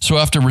 So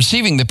after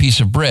receiving the piece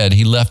of bread,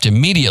 he left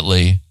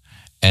immediately,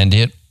 and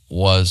it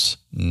was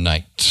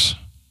night.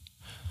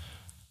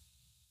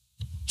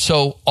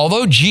 So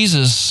although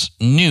Jesus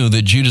knew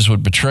that Judas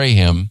would betray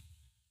him,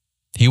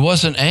 he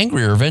wasn't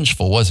angry or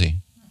vengeful, was he?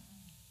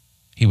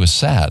 He was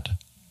sad.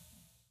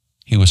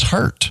 He was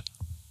hurt.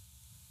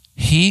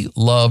 He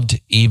loved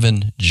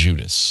even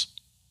Judas.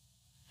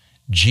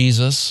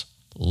 Jesus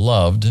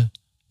loved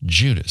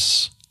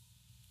Judas.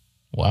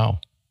 Wow.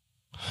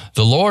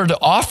 The Lord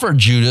offered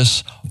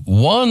Judas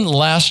one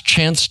last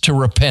chance to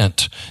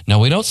repent. Now,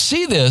 we don't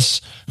see this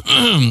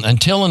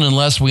until and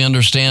unless we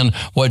understand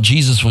what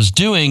Jesus was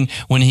doing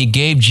when he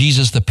gave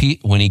Judas the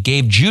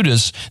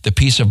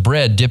piece of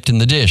bread dipped in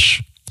the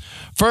dish.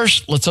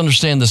 First, let's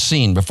understand the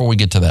scene before we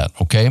get to that,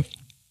 okay?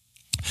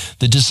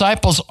 The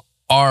disciples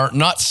are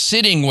not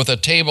sitting with a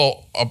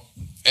table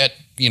at,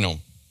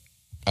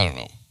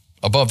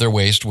 above their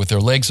waist with their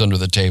legs under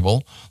the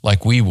table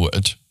like we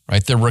would,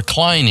 right? They're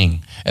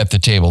reclining at the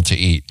table to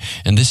eat.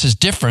 And this is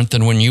different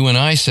than when you and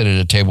I sit at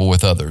a table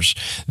with others.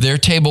 Their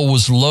table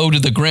was low to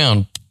the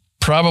ground,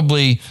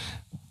 probably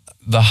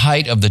the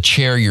height of the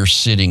chair you're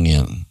sitting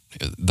in,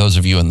 those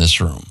of you in this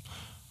room,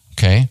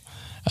 okay?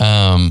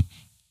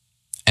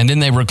 And then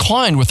they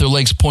reclined with their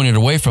legs pointed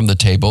away from the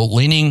table,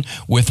 leaning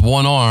with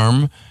one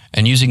arm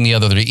and using the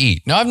other to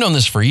eat. Now, I've known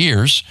this for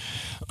years,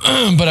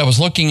 but I was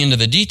looking into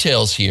the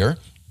details here,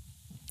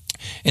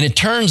 and it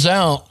turns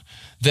out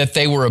that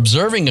they were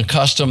observing a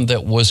custom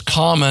that was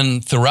common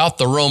throughout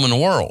the Roman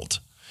world.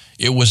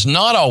 It was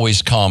not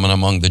always common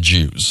among the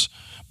Jews,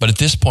 but at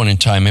this point in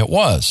time it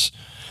was.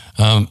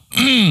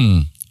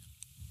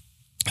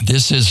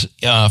 This is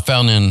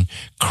found in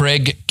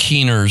Craig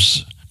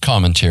Keener's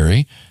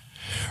commentary.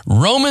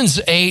 Romans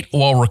ate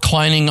while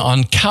reclining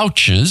on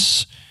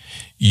couches,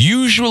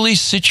 usually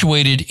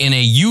situated in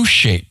a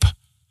U-shape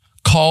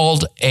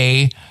called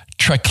a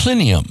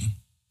triclinium.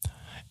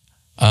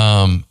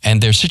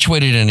 And they're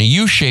situated in a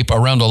U-shape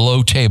around a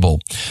low table.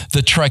 The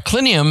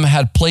triclinium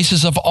had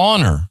places of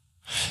honor.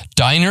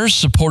 Diners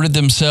supported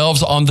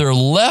themselves on their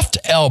left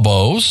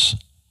elbows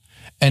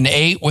and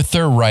ate with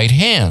their right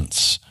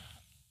hands.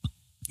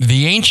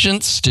 The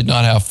ancients did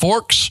not have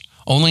forks,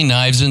 only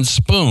knives and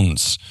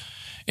spoons.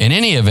 In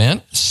any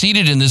event,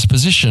 seated in this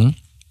position,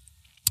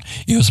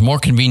 it was more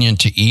convenient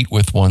to eat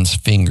with one's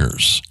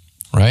fingers,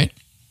 right?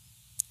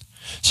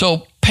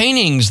 So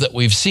paintings that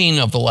we've seen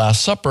of the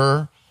Last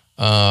Supper,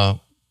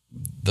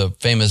 the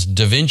famous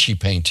Da Vinci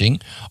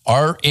painting,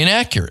 are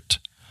inaccurate.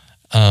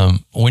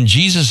 When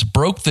Jesus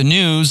broke the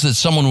news that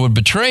someone would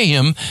betray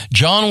him,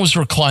 John was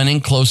reclining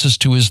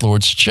closest to his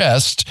Lord's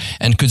chest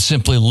and could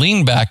simply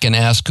lean back and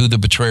ask who the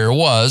betrayer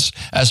was,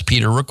 as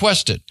Peter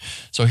requested.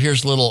 So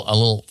here's a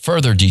little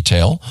further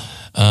detail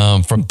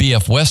from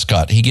B.F.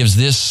 Westcott. He gives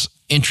this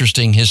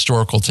interesting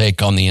historical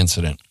take on the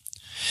incident.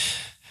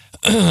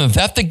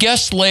 That the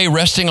guests lay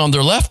resting on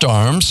their left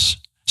arms,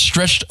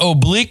 stretched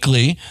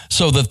obliquely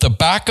so that the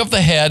back of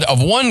the head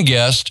of one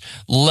guest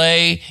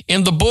lay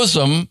in the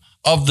bosom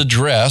of the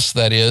dress,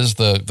 that is,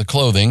 the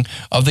clothing,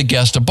 of the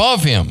guest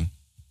above him.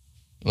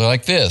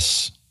 Like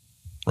this,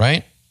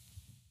 right?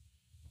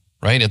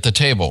 Right at the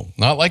table.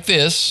 Not like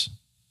this,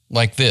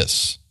 like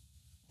this.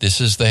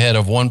 This is the head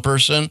of one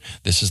person.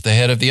 This is the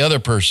head of the other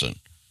person.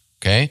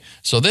 Okay?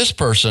 So this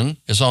person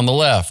is on the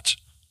left,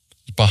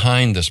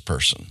 behind this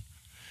person.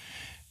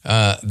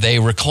 They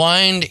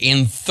reclined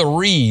in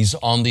threes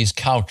on these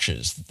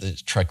couches, the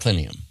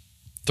triclinium.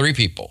 3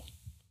 people,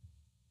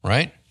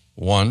 right?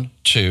 1,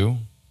 2,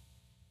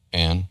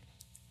 and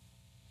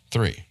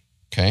 3.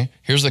 Okay?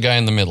 Here's the guy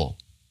in the middle,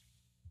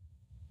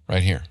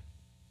 right here.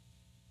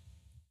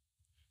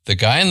 The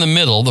guy in the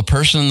middle, the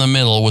person in the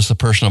middle, was the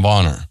person of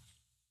honor.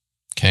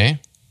 Okay?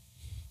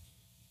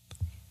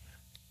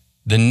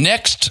 The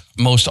next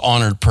most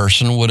honored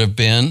person would have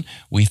been,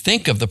 we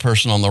think of the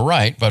person on the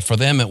right, but for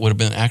them it would have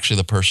been actually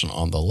the person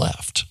on the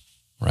left,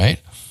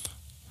 right?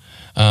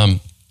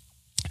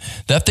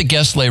 That the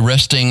guests lay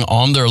resting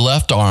on their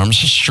left arms,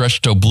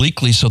 stretched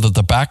obliquely so that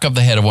the back of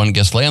the head of one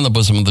guest lay on the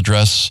bosom of the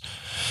dress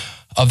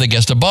of the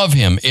guest above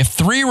him. If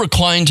 3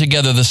 reclined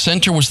together, the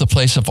center was the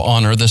place of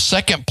honor, the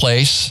second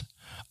place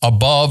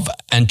above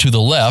and to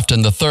the left,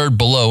 and the third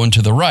below and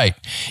to the right.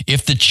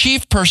 If the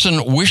chief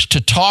person wished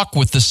to talk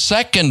with the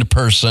second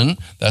person,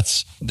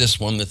 that's this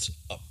one that's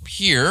up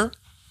here,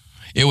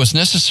 it was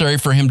necessary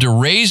for him to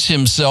raise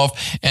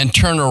himself and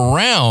turn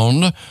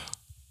around,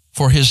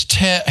 for his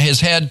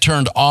head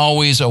turned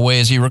always away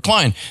as he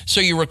reclined.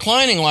 So you're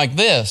reclining like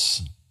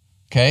this,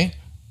 okay?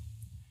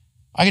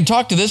 I can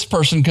talk to this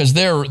person because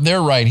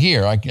they're right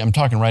here. I'm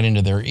talking right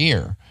into their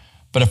ear.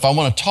 But if I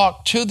want to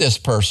talk to this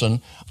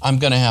person, I'm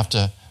going to have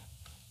to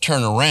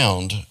turn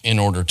around in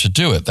order to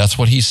do it. That's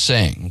what he's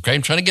saying. Okay,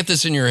 I'm trying to get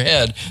this in your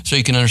head so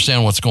you can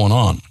understand what's going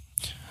on.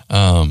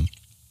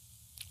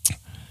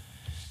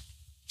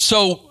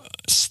 So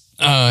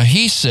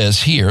he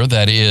says here,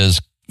 that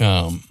is,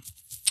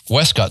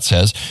 Westcott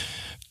says,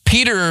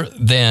 Peter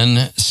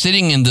then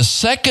sitting in the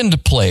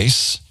second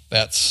place,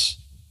 that's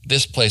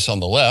this place on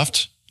the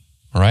left,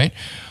 all right,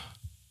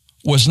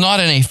 was not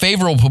in a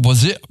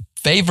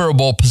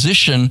favorable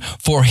position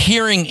for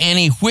hearing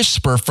any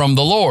whisper from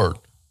the Lord.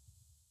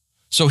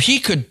 So he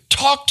could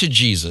talk to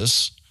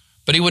Jesus,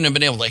 but he wouldn't have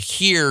been able to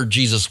hear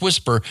Jesus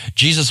whisper.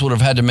 Jesus would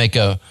have had to make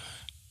a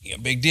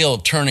big deal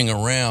of turning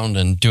around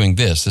and doing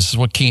this. This is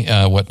what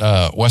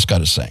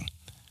Westcott is saying.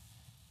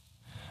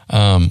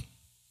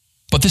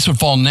 But this would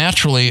fall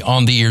naturally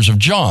on the ears of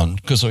John,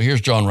 because so here's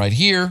John right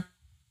here,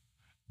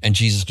 and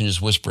Jesus can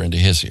just whisper into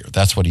his ear.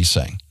 That's what he's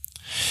saying.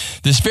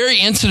 This very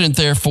incident,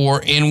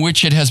 therefore, in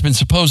which it has been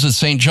supposed that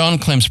St. John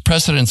claims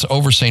precedence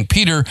over St.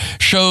 Peter,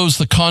 shows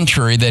the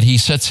contrary, that he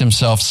sets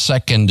himself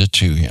second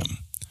to him.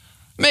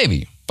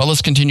 Maybe, but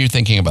let's continue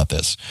thinking about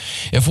this.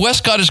 If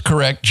Westcott is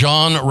correct,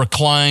 John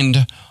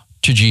reclined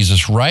to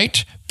Jesus'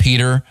 right,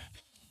 Peter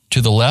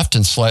to the left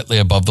and slightly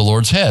above the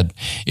Lord's head.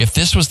 If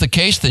this was the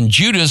case, then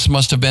Judas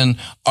must have been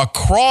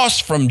across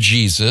from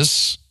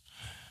Jesus,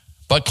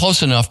 but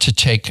close enough to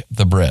take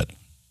the bread.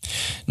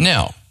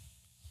 Now,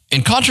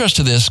 in contrast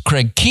to this,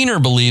 Craig Keener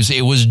believes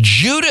it was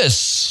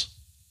Judas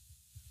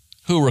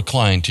who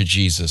reclined to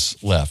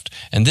Jesus' left.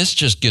 And this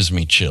just gives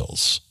me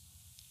chills.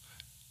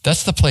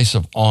 That's the place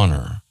of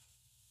honor.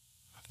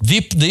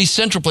 The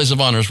central place of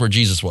honor is where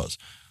Jesus was.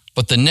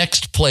 But the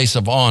next place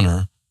of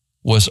honor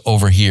was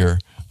over here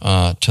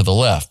to the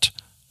left.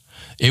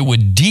 It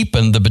would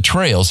deepen the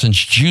betrayal, since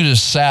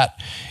Judas sat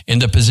in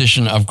the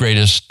position of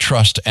greatest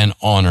trust and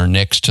honor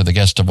next to the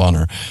guest of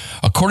honor.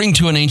 According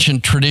to an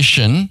ancient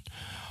tradition,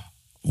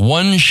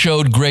 one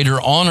showed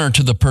greater honor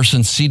to the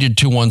person seated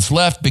to one's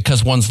left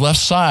because one's left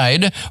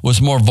side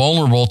was more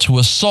vulnerable to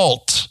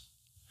assault.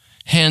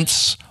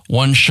 Hence,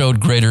 one showed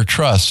greater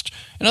trust.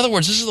 In other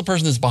words, this is the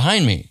person that's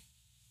behind me.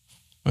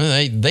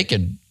 They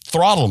could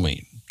throttle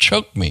me,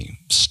 choke me,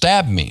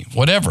 stab me,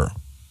 whatever.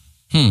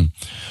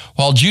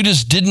 While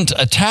Judas didn't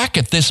attack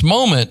at this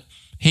moment,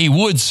 he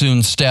would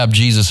soon stab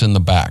Jesus in the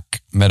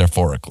back,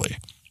 metaphorically.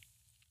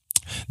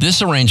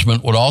 This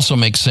arrangement would also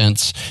make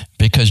sense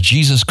because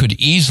Jesus could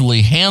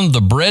easily hand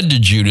the bread to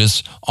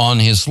Judas on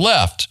his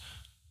left.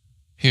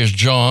 Here's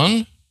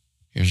John,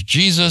 here's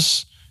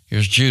Jesus,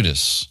 here's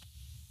Judas.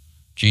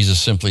 Jesus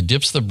simply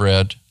dips the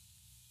bread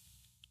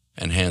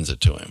and hands it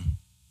to him,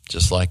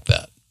 just like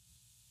that.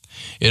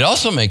 It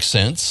also makes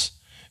sense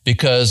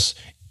because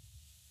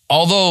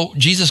although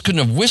Jesus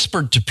couldn't have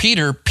whispered to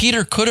Peter,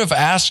 Peter could have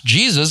asked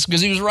Jesus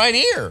because he was right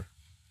here.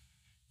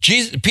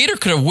 Peter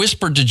could have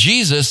whispered to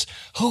Jesus,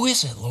 "Who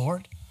is it,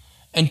 Lord?"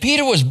 And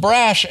Peter was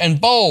brash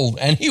and bold,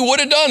 and he would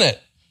have done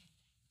it.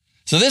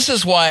 So this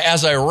is why,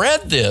 as I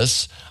read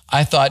this,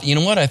 I thought, you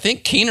know what? I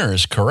think Keener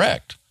is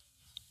correct.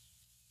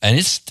 And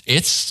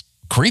it's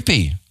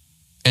creepy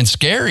and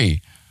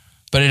scary,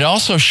 but it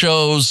also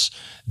shows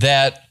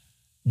that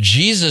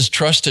Jesus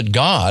trusted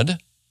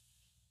God,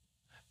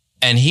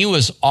 and he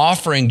was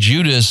offering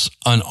Judas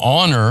an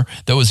honor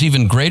that was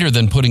even greater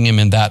than putting him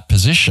in that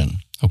position.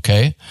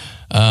 Okay?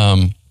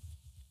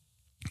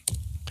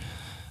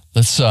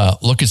 Let's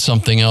look at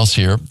something else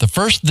here.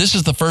 This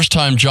is the first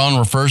time John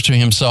refers to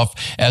himself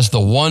as the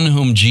one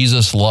whom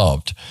Jesus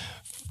loved.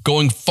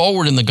 Going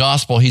forward in the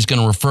gospel, he's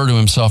going to refer to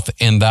himself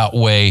in that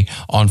way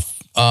on,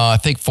 I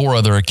think, 4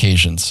 other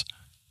occasions.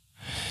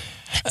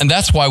 And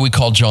that's why we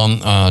call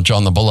John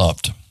John the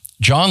Beloved.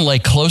 John lay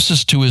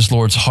closest to his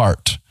Lord's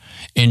heart.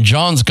 In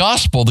John's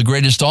gospel, the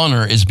greatest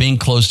honor is being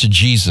close to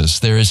Jesus.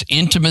 There is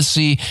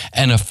intimacy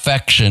and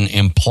affection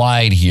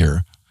implied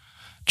here.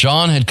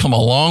 John had come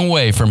a long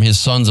way from his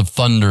Sons of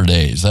Thunder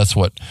days. That's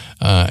what,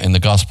 in the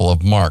Gospel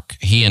of Mark,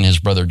 he and his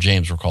brother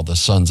James were called the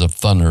Sons of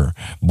Thunder,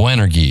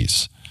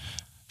 Boanerges.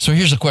 So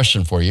here's a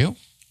question for you.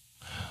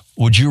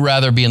 Would you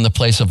rather be in the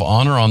place of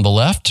honor on the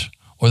left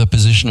or the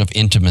position of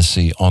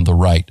intimacy on the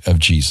right of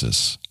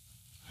Jesus?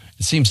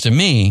 It seems to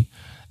me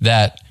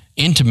that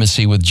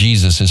intimacy with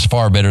Jesus is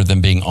far better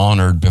than being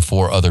honored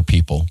before other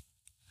people.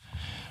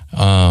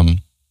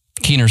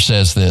 Keener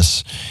says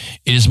this: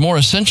 it is more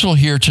essential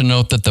here to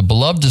note that the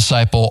beloved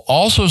disciple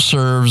also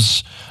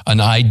serves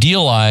an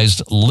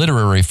idealized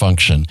literary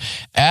function.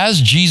 As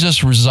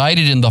Jesus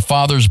resided in the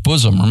Father's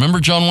bosom,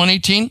 remember John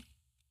 1:18?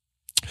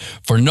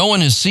 For no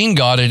one has seen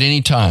God at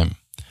any time,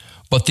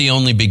 but the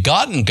only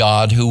begotten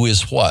God, who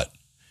is what?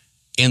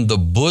 In the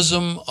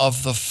bosom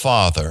of the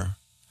Father,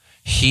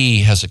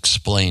 he has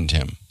explained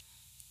him.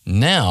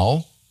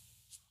 Now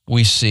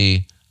we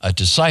see a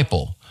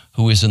disciple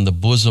who is in the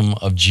bosom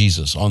of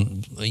Jesus,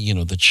 on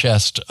the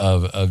chest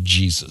of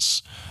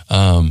Jesus.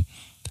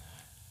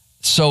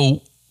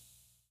 So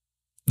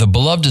the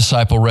beloved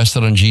disciple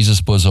rested on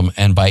Jesus' bosom,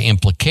 and by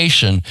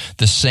implication,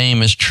 the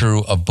same is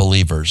true of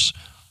believers.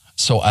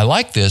 So I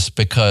like this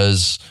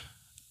because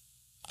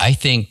I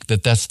think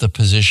that that's the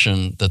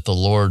position that the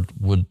Lord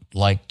would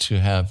like to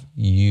have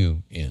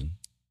you in.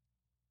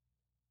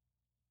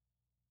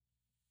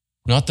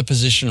 Not the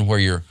position where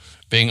you're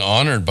being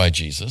honored by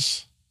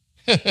Jesus.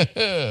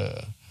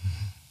 I'm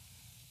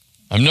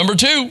number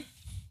 2.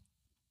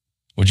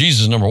 Well,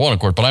 Jesus is number 1, of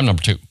course, but I'm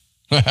number 2.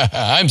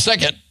 I'm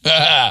second.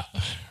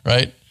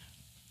 Right?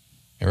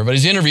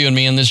 Everybody's interviewing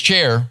me in this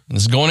chair, and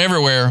this is going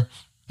everywhere, and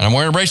I'm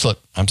wearing a bracelet.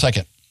 I'm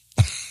second.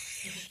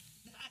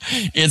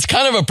 It's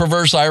kind of a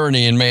perverse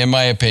irony, in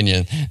my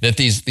opinion, that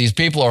these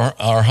people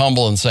are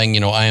humble and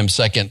saying, I am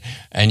second,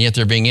 and yet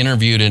they're being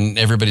interviewed and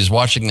everybody's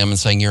watching them and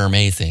saying, you're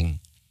amazing.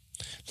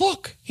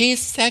 Look,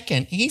 he's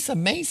second. He's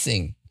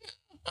amazing.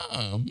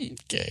 Oh,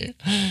 okay.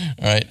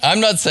 All right. I'm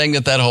not saying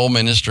that whole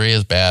ministry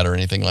is bad or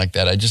anything like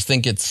that. I just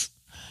think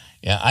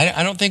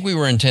I don't think we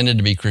were intended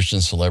to be Christian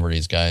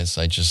celebrities, guys.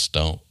 I just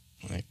don't.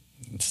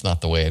 It's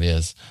not the way it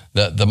is.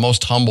 The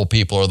most humble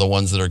people are the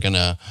ones that are going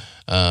to,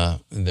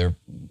 their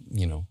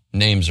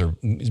names are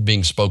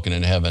being spoken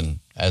in heaven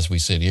as we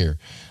sit here.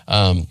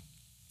 I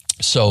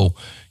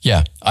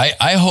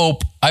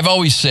hope, I've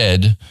always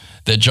said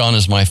that John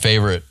is my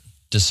favorite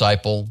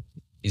disciple.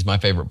 He's my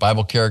favorite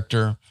Bible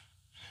character.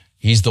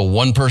 He's the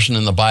one person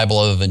in the Bible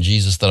other than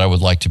Jesus that I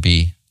would like to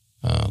be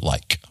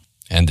like.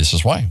 And this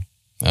is why.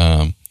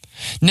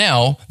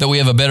 Now that we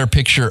have a better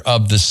picture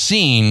of the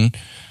scene,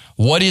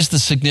 what is the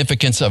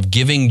significance of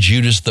giving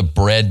Judas the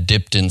bread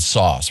dipped in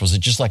sauce? Was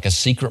it just like a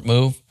secret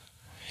move?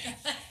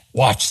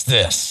 Watch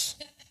this.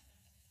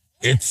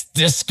 It's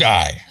this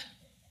guy.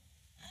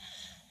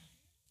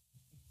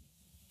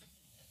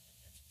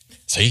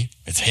 See,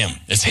 it's him.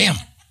 It's him.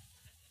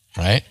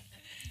 Right?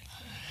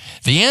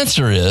 The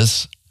answer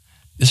is,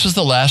 this was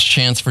the last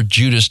chance for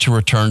Judas to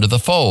return to the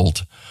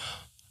fold.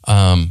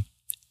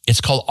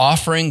 It's called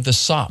offering the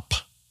sop.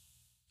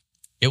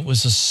 It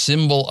was a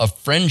symbol of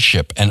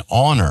friendship and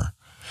honor.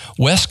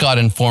 Westcott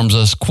informs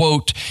us,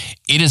 quote,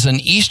 it is an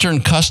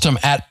Eastern custom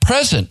at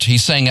present,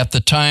 he's saying at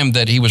the time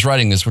that he was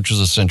writing this, which was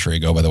a century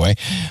ago, by the way,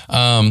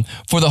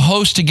 for the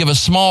host to give a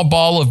small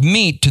ball of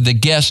meat to the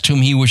guest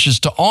whom he wishes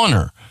to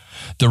honor.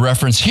 The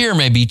reference here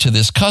may be to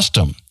this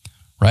custom,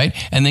 right?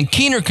 And then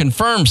Keener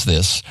confirms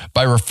this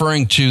by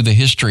referring to the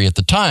history at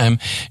the time.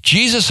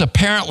 Jesus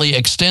apparently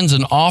extends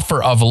an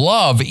offer of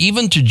love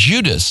even to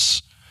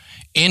Judas.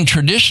 In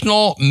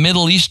traditional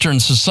Middle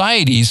Eastern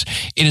societies,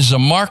 it is a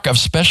mark of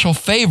special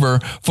favor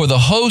for the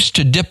host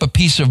to dip a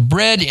piece of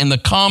bread in the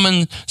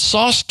common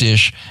sauce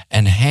dish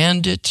and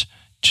hand it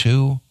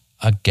to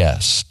a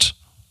guest.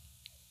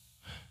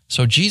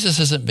 So Jesus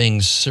isn't being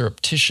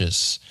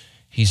surreptitious,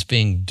 he's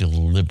being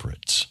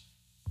deliberate.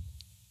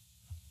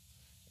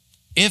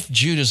 If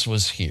Judas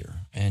was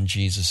here and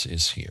Jesus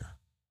is here,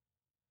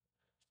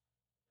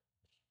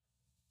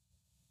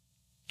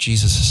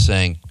 Jesus is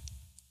saying,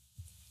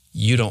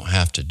 you don't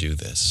have to do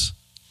this.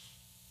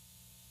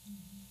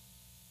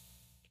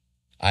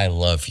 I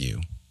love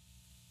you.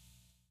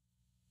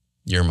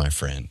 You're my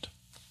friend.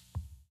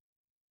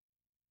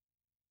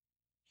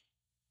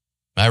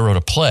 I wrote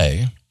a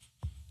play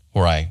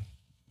where I,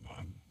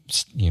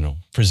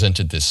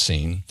 presented this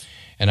scene,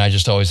 and I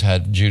just always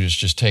had Judas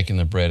just taking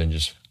the bread and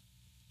just,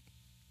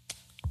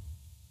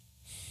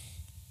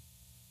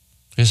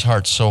 his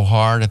heart's so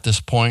hard at this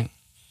point,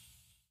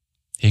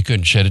 he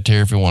couldn't shed a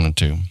tear if he wanted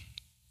to.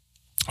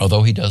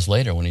 Although he does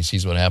later when he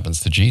sees what happens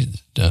to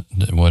Jesus.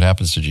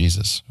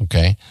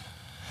 Okay.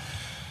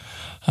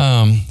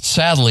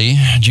 Sadly,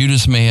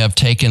 Judas may have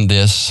taken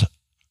this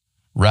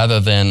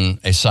rather than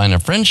a sign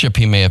of friendship.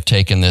 He may have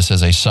taken this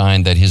as a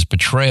sign that his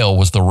betrayal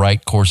was the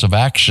right course of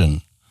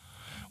action.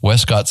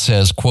 Westcott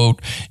says, quote,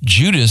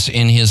 Judas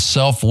in his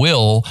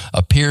self-will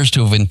appears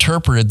to have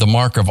interpreted the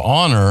mark of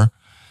honor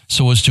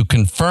so as to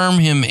confirm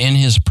him in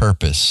his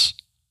purpose.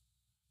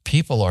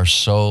 People are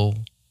so...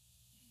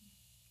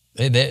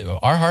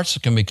 our hearts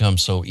can become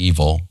so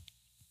evil.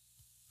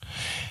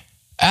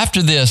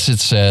 After this, it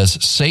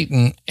says,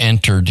 Satan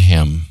entered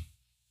him.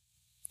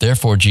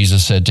 Therefore,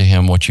 Jesus said to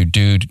him, what you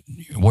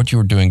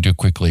were doing, do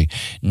quickly.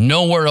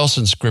 Nowhere else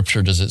in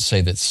Scripture does it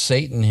say that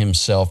Satan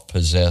himself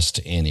possessed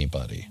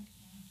anybody.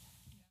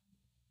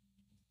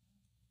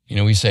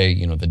 We say,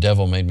 the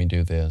devil made me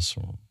do this,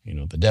 or,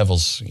 the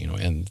devil's,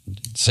 and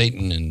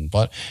Satan,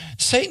 but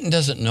Satan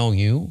doesn't know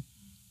you.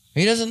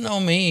 He doesn't know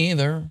me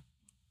either.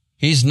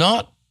 He's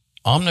not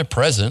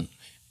omnipresent.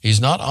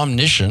 He's not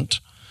omniscient.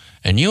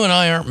 And you and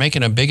I aren't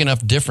making a big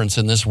enough difference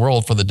in this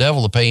world for the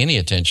devil to pay any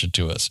attention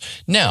to us.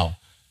 Now,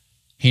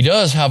 he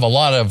does have a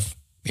lot of,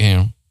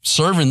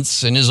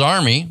 servants in his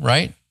army,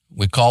 right?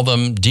 We call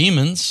them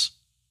demons.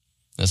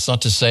 That's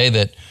not to say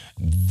that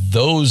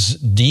those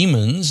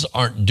demons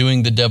aren't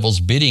doing the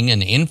devil's bidding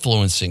and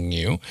influencing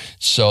you.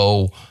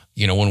 So,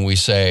 when we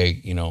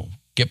say,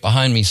 get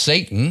behind me,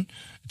 Satan,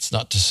 it's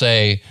not to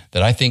say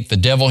that I think the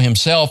devil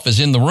himself is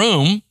in the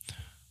room.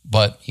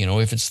 But,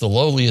 if it's the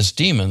lowliest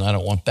demon, I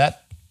don't want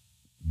that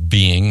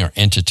being or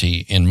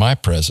entity in my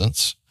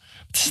presence.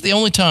 This is the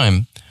only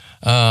time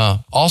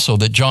also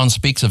that John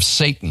speaks of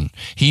Satan.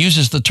 He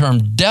uses the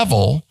term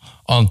devil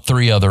on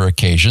 3 other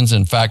occasions.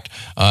 In fact,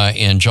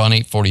 in John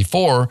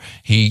 8:44,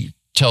 he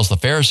tells the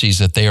Pharisees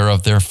that they are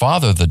of their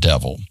father, the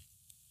devil.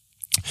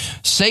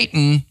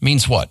 Satan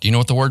means what? Do you know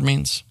what the word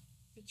means?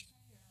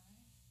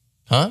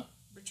 Huh?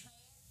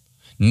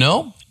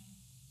 No?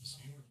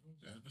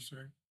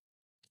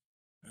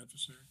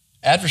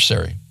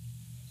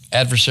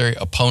 Adversary,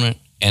 opponent,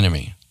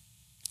 enemy.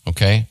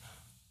 Okay?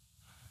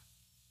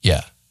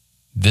 Yeah.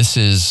 This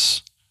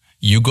is,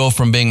 you go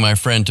from being my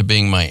friend to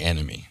being my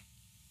enemy.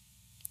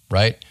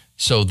 Right?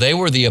 So they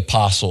were the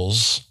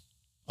apostles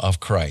of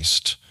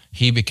Christ.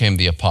 He became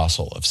the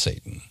apostle of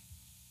Satan.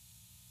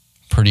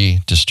 Pretty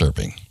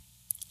disturbing.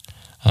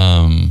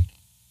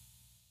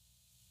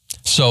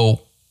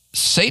 So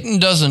Satan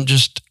doesn't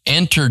just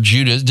enter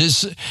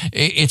Judas.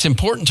 It's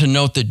important to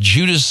note that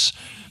Judas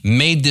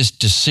made this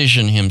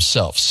decision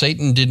himself.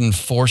 Satan didn't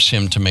force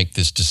him to make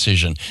this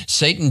decision.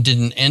 Satan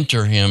didn't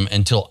enter him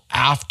until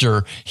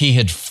after he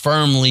had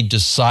firmly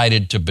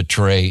decided to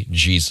betray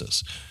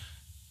Jesus,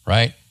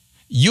 right?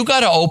 You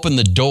got to open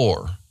the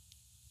door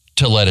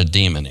to let a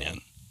demon in.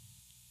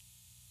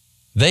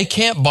 They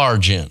can't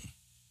barge in,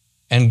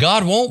 and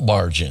God won't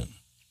barge in.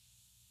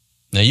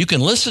 Now, you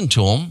can listen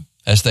to them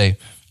as they,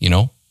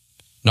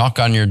 knock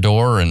on your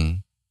door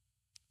and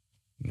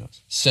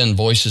send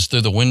voices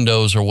through the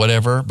windows or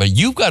whatever, but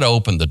you've got to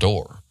open the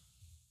door.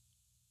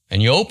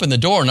 And you open the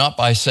door not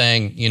by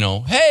saying,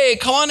 hey,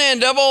 come on in,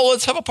 devil,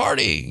 let's have a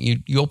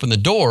party. You open the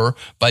door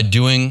by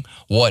doing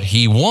what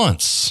he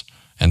wants.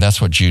 And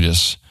that's what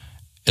Judas,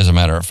 as a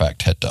matter of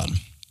fact, had done.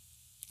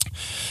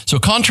 So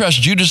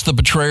contrast Judas the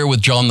betrayer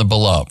with John the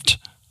beloved.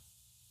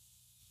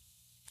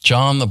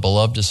 John, the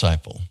beloved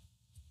disciple,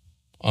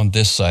 on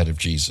this side of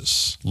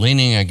Jesus,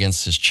 leaning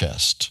against his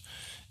chest.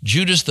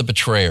 Judas the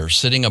betrayer,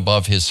 sitting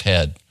above his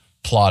head,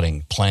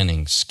 plotting,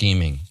 planning,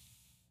 scheming.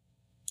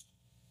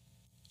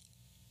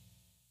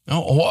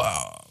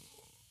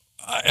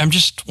 I'm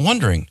just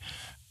wondering,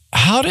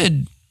 how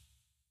did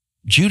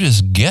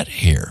Judas get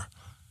here?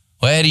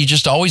 Well, had he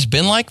just always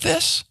been like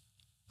this?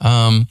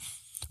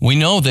 We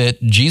know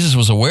that Jesus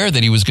was aware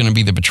that he was going to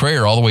be the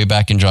betrayer all the way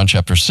back in John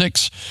chapter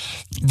 6,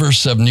 verse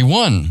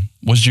 71.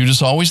 Was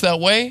Judas always that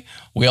way?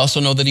 We also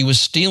know that he was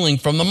stealing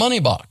from the money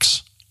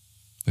box.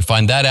 We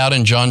find that out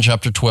in John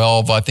chapter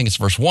 12, I think it's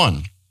verse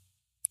 1,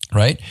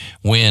 right?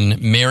 When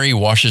Mary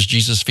washes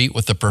Jesus' feet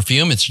with the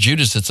perfume, it's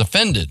Judas that's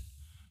offended.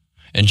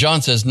 And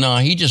John says, no,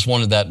 he just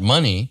wanted that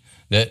money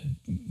that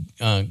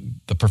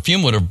the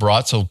perfume would have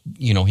brought so,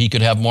 he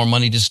could have more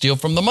money to steal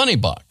from the money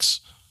box.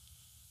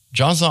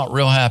 John's not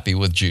real happy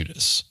with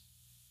Judas,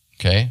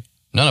 okay?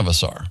 None of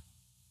us are.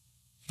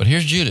 But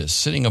here's Judas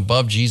sitting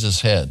above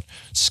Jesus' head,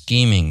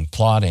 scheming,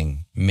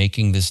 plotting,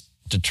 making this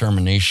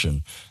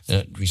determination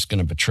that he's going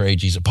to betray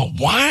Jesus. But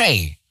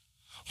why?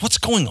 What's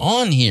going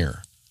on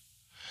here?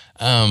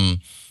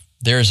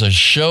 There's a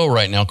show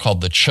right now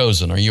called The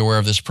Chosen. Are you aware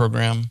of this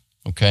program?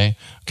 Okay.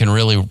 I can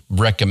really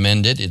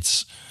recommend it.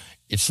 It's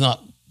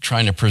not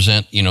trying to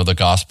present, the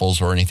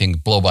Gospels or anything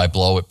blow by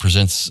blow. It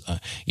presents,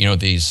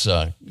 these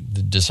the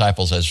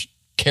disciples as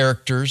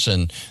characters,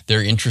 and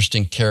they're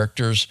interesting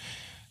characters.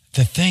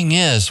 The thing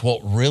is,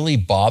 what really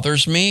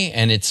bothers me,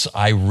 and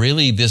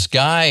this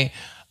guy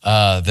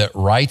that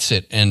writes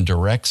it and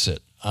directs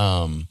it,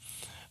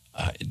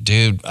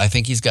 dude, I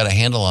think he's got a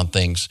handle on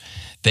things.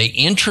 They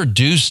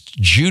introduced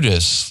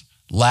Judas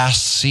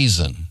last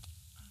season.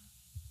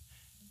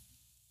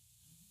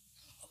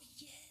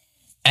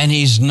 And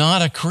he's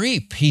not a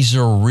creep. He's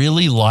a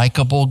really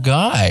likable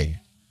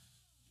guy,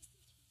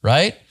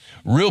 right?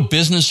 Real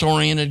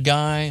business-oriented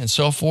guy and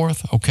so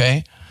forth,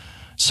 okay?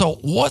 So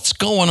what's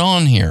going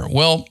on here?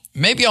 Well,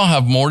 maybe I'll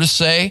have more to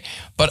say,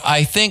 but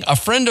I think a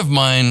friend of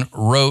mine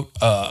wrote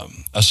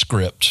a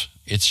script.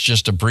 It's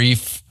just a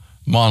brief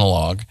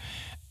monologue,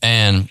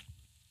 and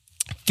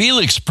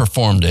Felix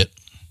performed it,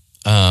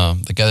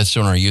 the guy that's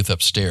doing our youth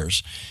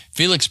upstairs.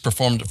 Felix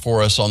performed it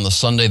for us on the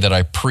Sunday that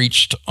I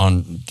preached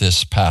on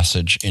this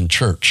passage in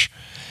church.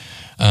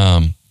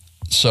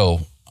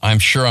 So I'm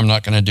sure I'm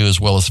not going to do as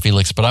well as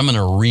Felix, but I'm going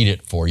to read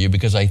it for you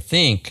because I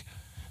think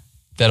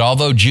that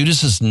although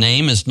Judas's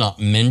name is not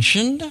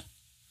mentioned,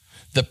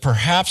 that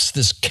perhaps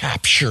this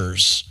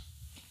captures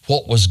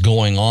what was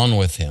going on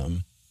with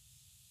him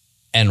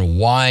and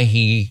why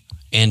he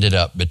ended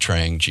up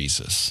betraying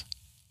Jesus.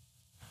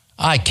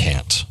 I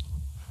can't.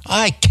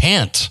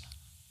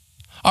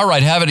 All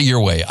right, have it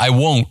your way. I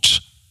won't.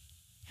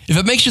 If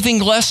it makes you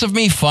think less of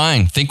me,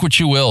 fine. Think what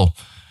you will.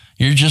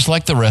 You're just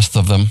like the rest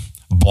of them,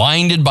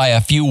 blinded by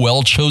a few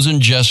well-chosen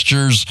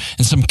gestures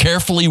and some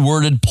carefully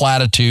worded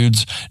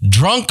platitudes,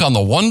 drunk on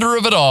the wonder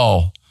of it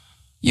all.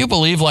 You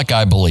believe like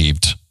I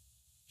believed.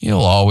 You'll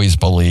always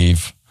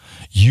believe.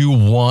 You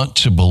want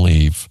to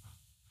believe.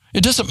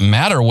 It doesn't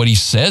matter what he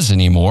says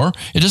anymore.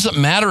 It doesn't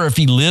matter if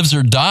he lives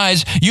or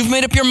dies. You've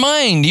made up your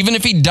mind. Even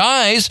if he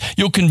dies,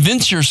 you'll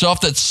convince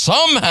yourself that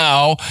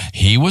somehow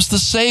he was the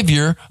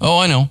Savior. Oh,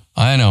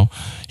 I know.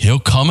 He'll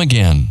come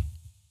again.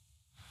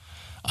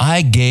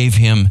 I gave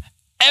him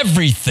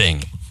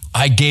everything.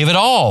 I gave it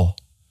all.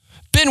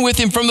 Been with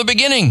him from the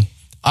beginning.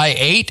 I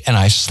ate and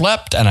I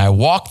slept and I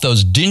walked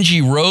those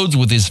dingy roads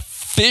with his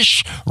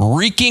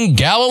fish-reeking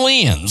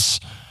Galileans.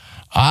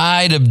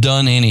 I'd have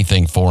done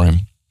anything for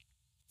him.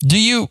 Do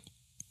you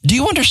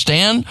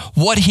understand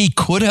what he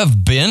could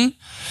have been?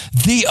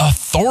 The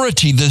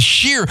authority, the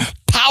sheer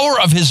power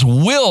of his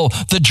will,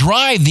 the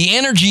drive, the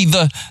energy,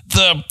 the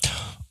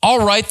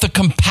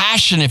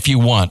compassion, if you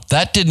want.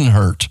 That didn't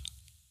hurt.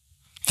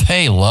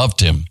 They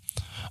loved him.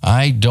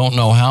 I don't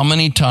know how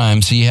many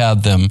times he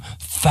had them,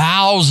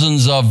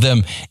 thousands of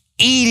them,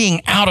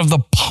 eating out of the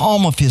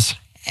palm of his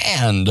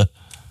hand.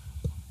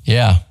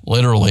 Yeah,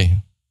 literally.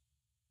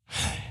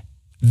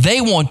 They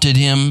wanted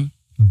him,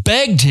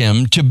 begged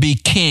him to be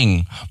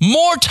king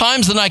more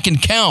times than I can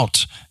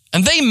count.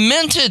 And they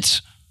meant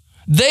it.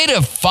 They'd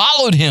have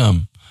followed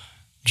him,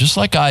 just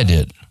like I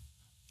did.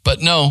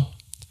 But no,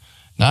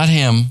 not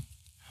him.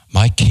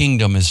 My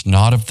kingdom is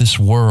not of this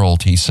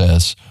world, he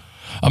says.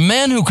 A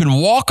man who can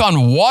walk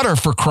on water,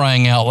 for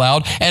crying out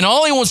loud, and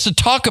all he wants to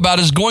talk about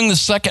is going the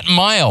second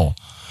mile.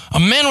 A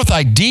man with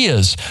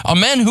ideas, a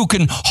man who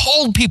can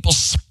hold people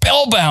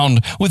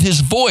spellbound with his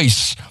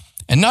voice,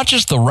 and not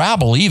just the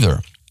rabble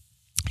either.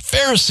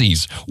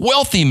 Pharisees,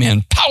 wealthy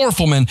men,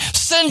 powerful men,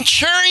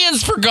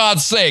 centurions for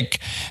God's sake.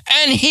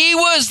 And he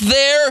was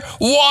there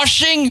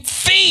washing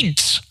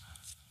feet.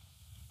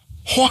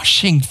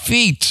 Washing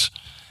feet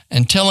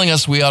and telling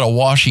us we ought to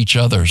wash each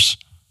other's.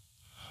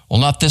 Well,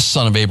 not this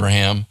son of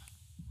Abraham.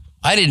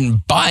 I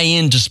didn't buy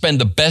in to spend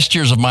the best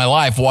years of my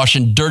life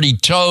washing dirty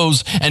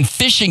toes and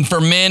fishing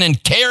for men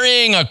and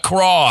carrying a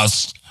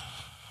cross.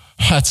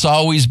 That's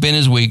always been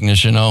his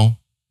weakness,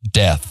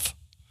 death.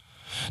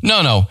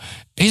 No,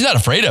 he's not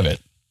afraid of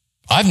it.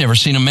 I've never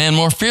seen a man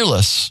more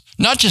fearless.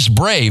 Not just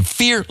brave,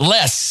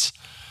 fearless.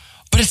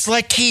 But it's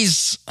like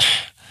he's,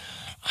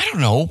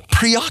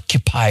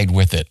 preoccupied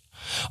with it.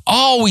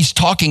 Always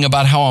talking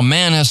about how a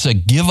man has to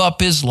give up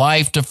his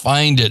life to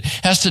find it,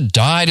 has to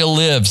die to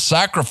live,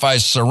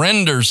 sacrifice,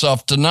 surrender,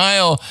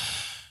 self-denial.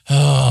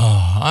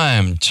 Oh, I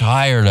am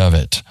tired of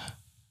it.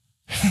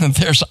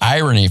 There's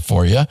irony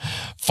for you.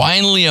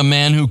 Finally, a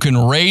man who can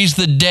raise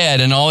the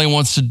dead and all he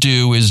wants to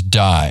do is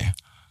die.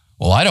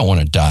 Well, I don't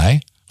want to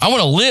die. I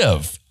want to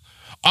live.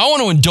 I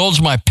want to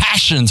indulge my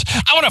passions.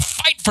 I want to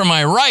fight for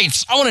my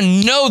rights. I want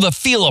to know the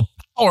feel of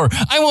power.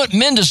 I want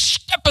men to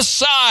step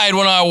aside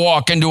when I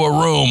walk into a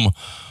room.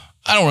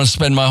 I don't want to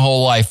spend my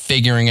whole life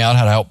figuring out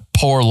how to help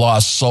poor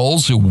lost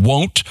souls who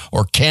won't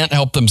or can't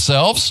help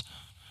themselves.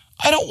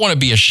 I don't want to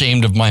be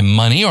ashamed of my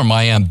money or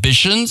my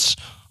ambitions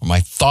or my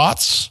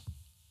thoughts.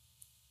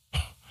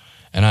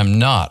 And I'm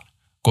not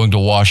going to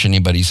wash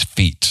anybody's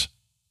feet.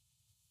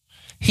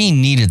 He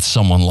needed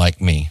someone like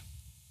me.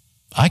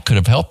 I could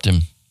have helped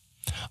him.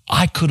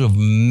 I could have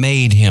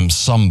made him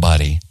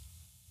somebody.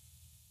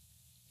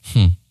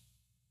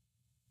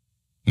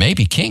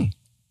 Maybe king.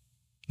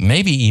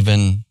 Maybe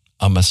even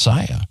a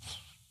Messiah.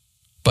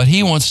 But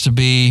he wants to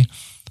be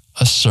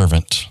a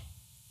servant.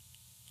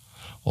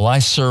 Well, I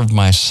serve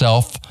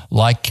myself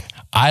like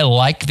I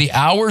like the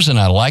hours and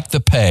I like the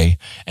pay,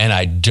 and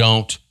I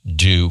don't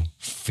do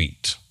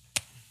feet.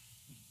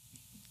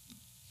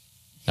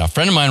 Now, a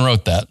friend of mine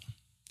wrote that,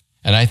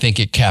 and I think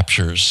it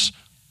captures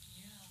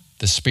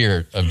the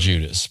spirit of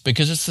Judas,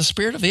 because it's the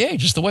spirit of the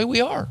age. It's the way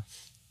we are,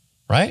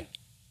 right?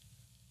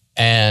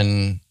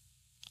 And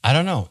I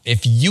don't know.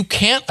 If you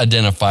can't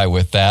identify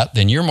with that,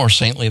 then you're more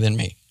saintly than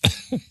me.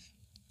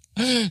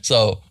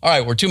 So, all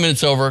right, we're 2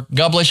 minutes over.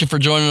 God bless you for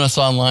joining us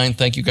online.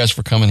 Thank you guys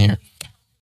for coming here.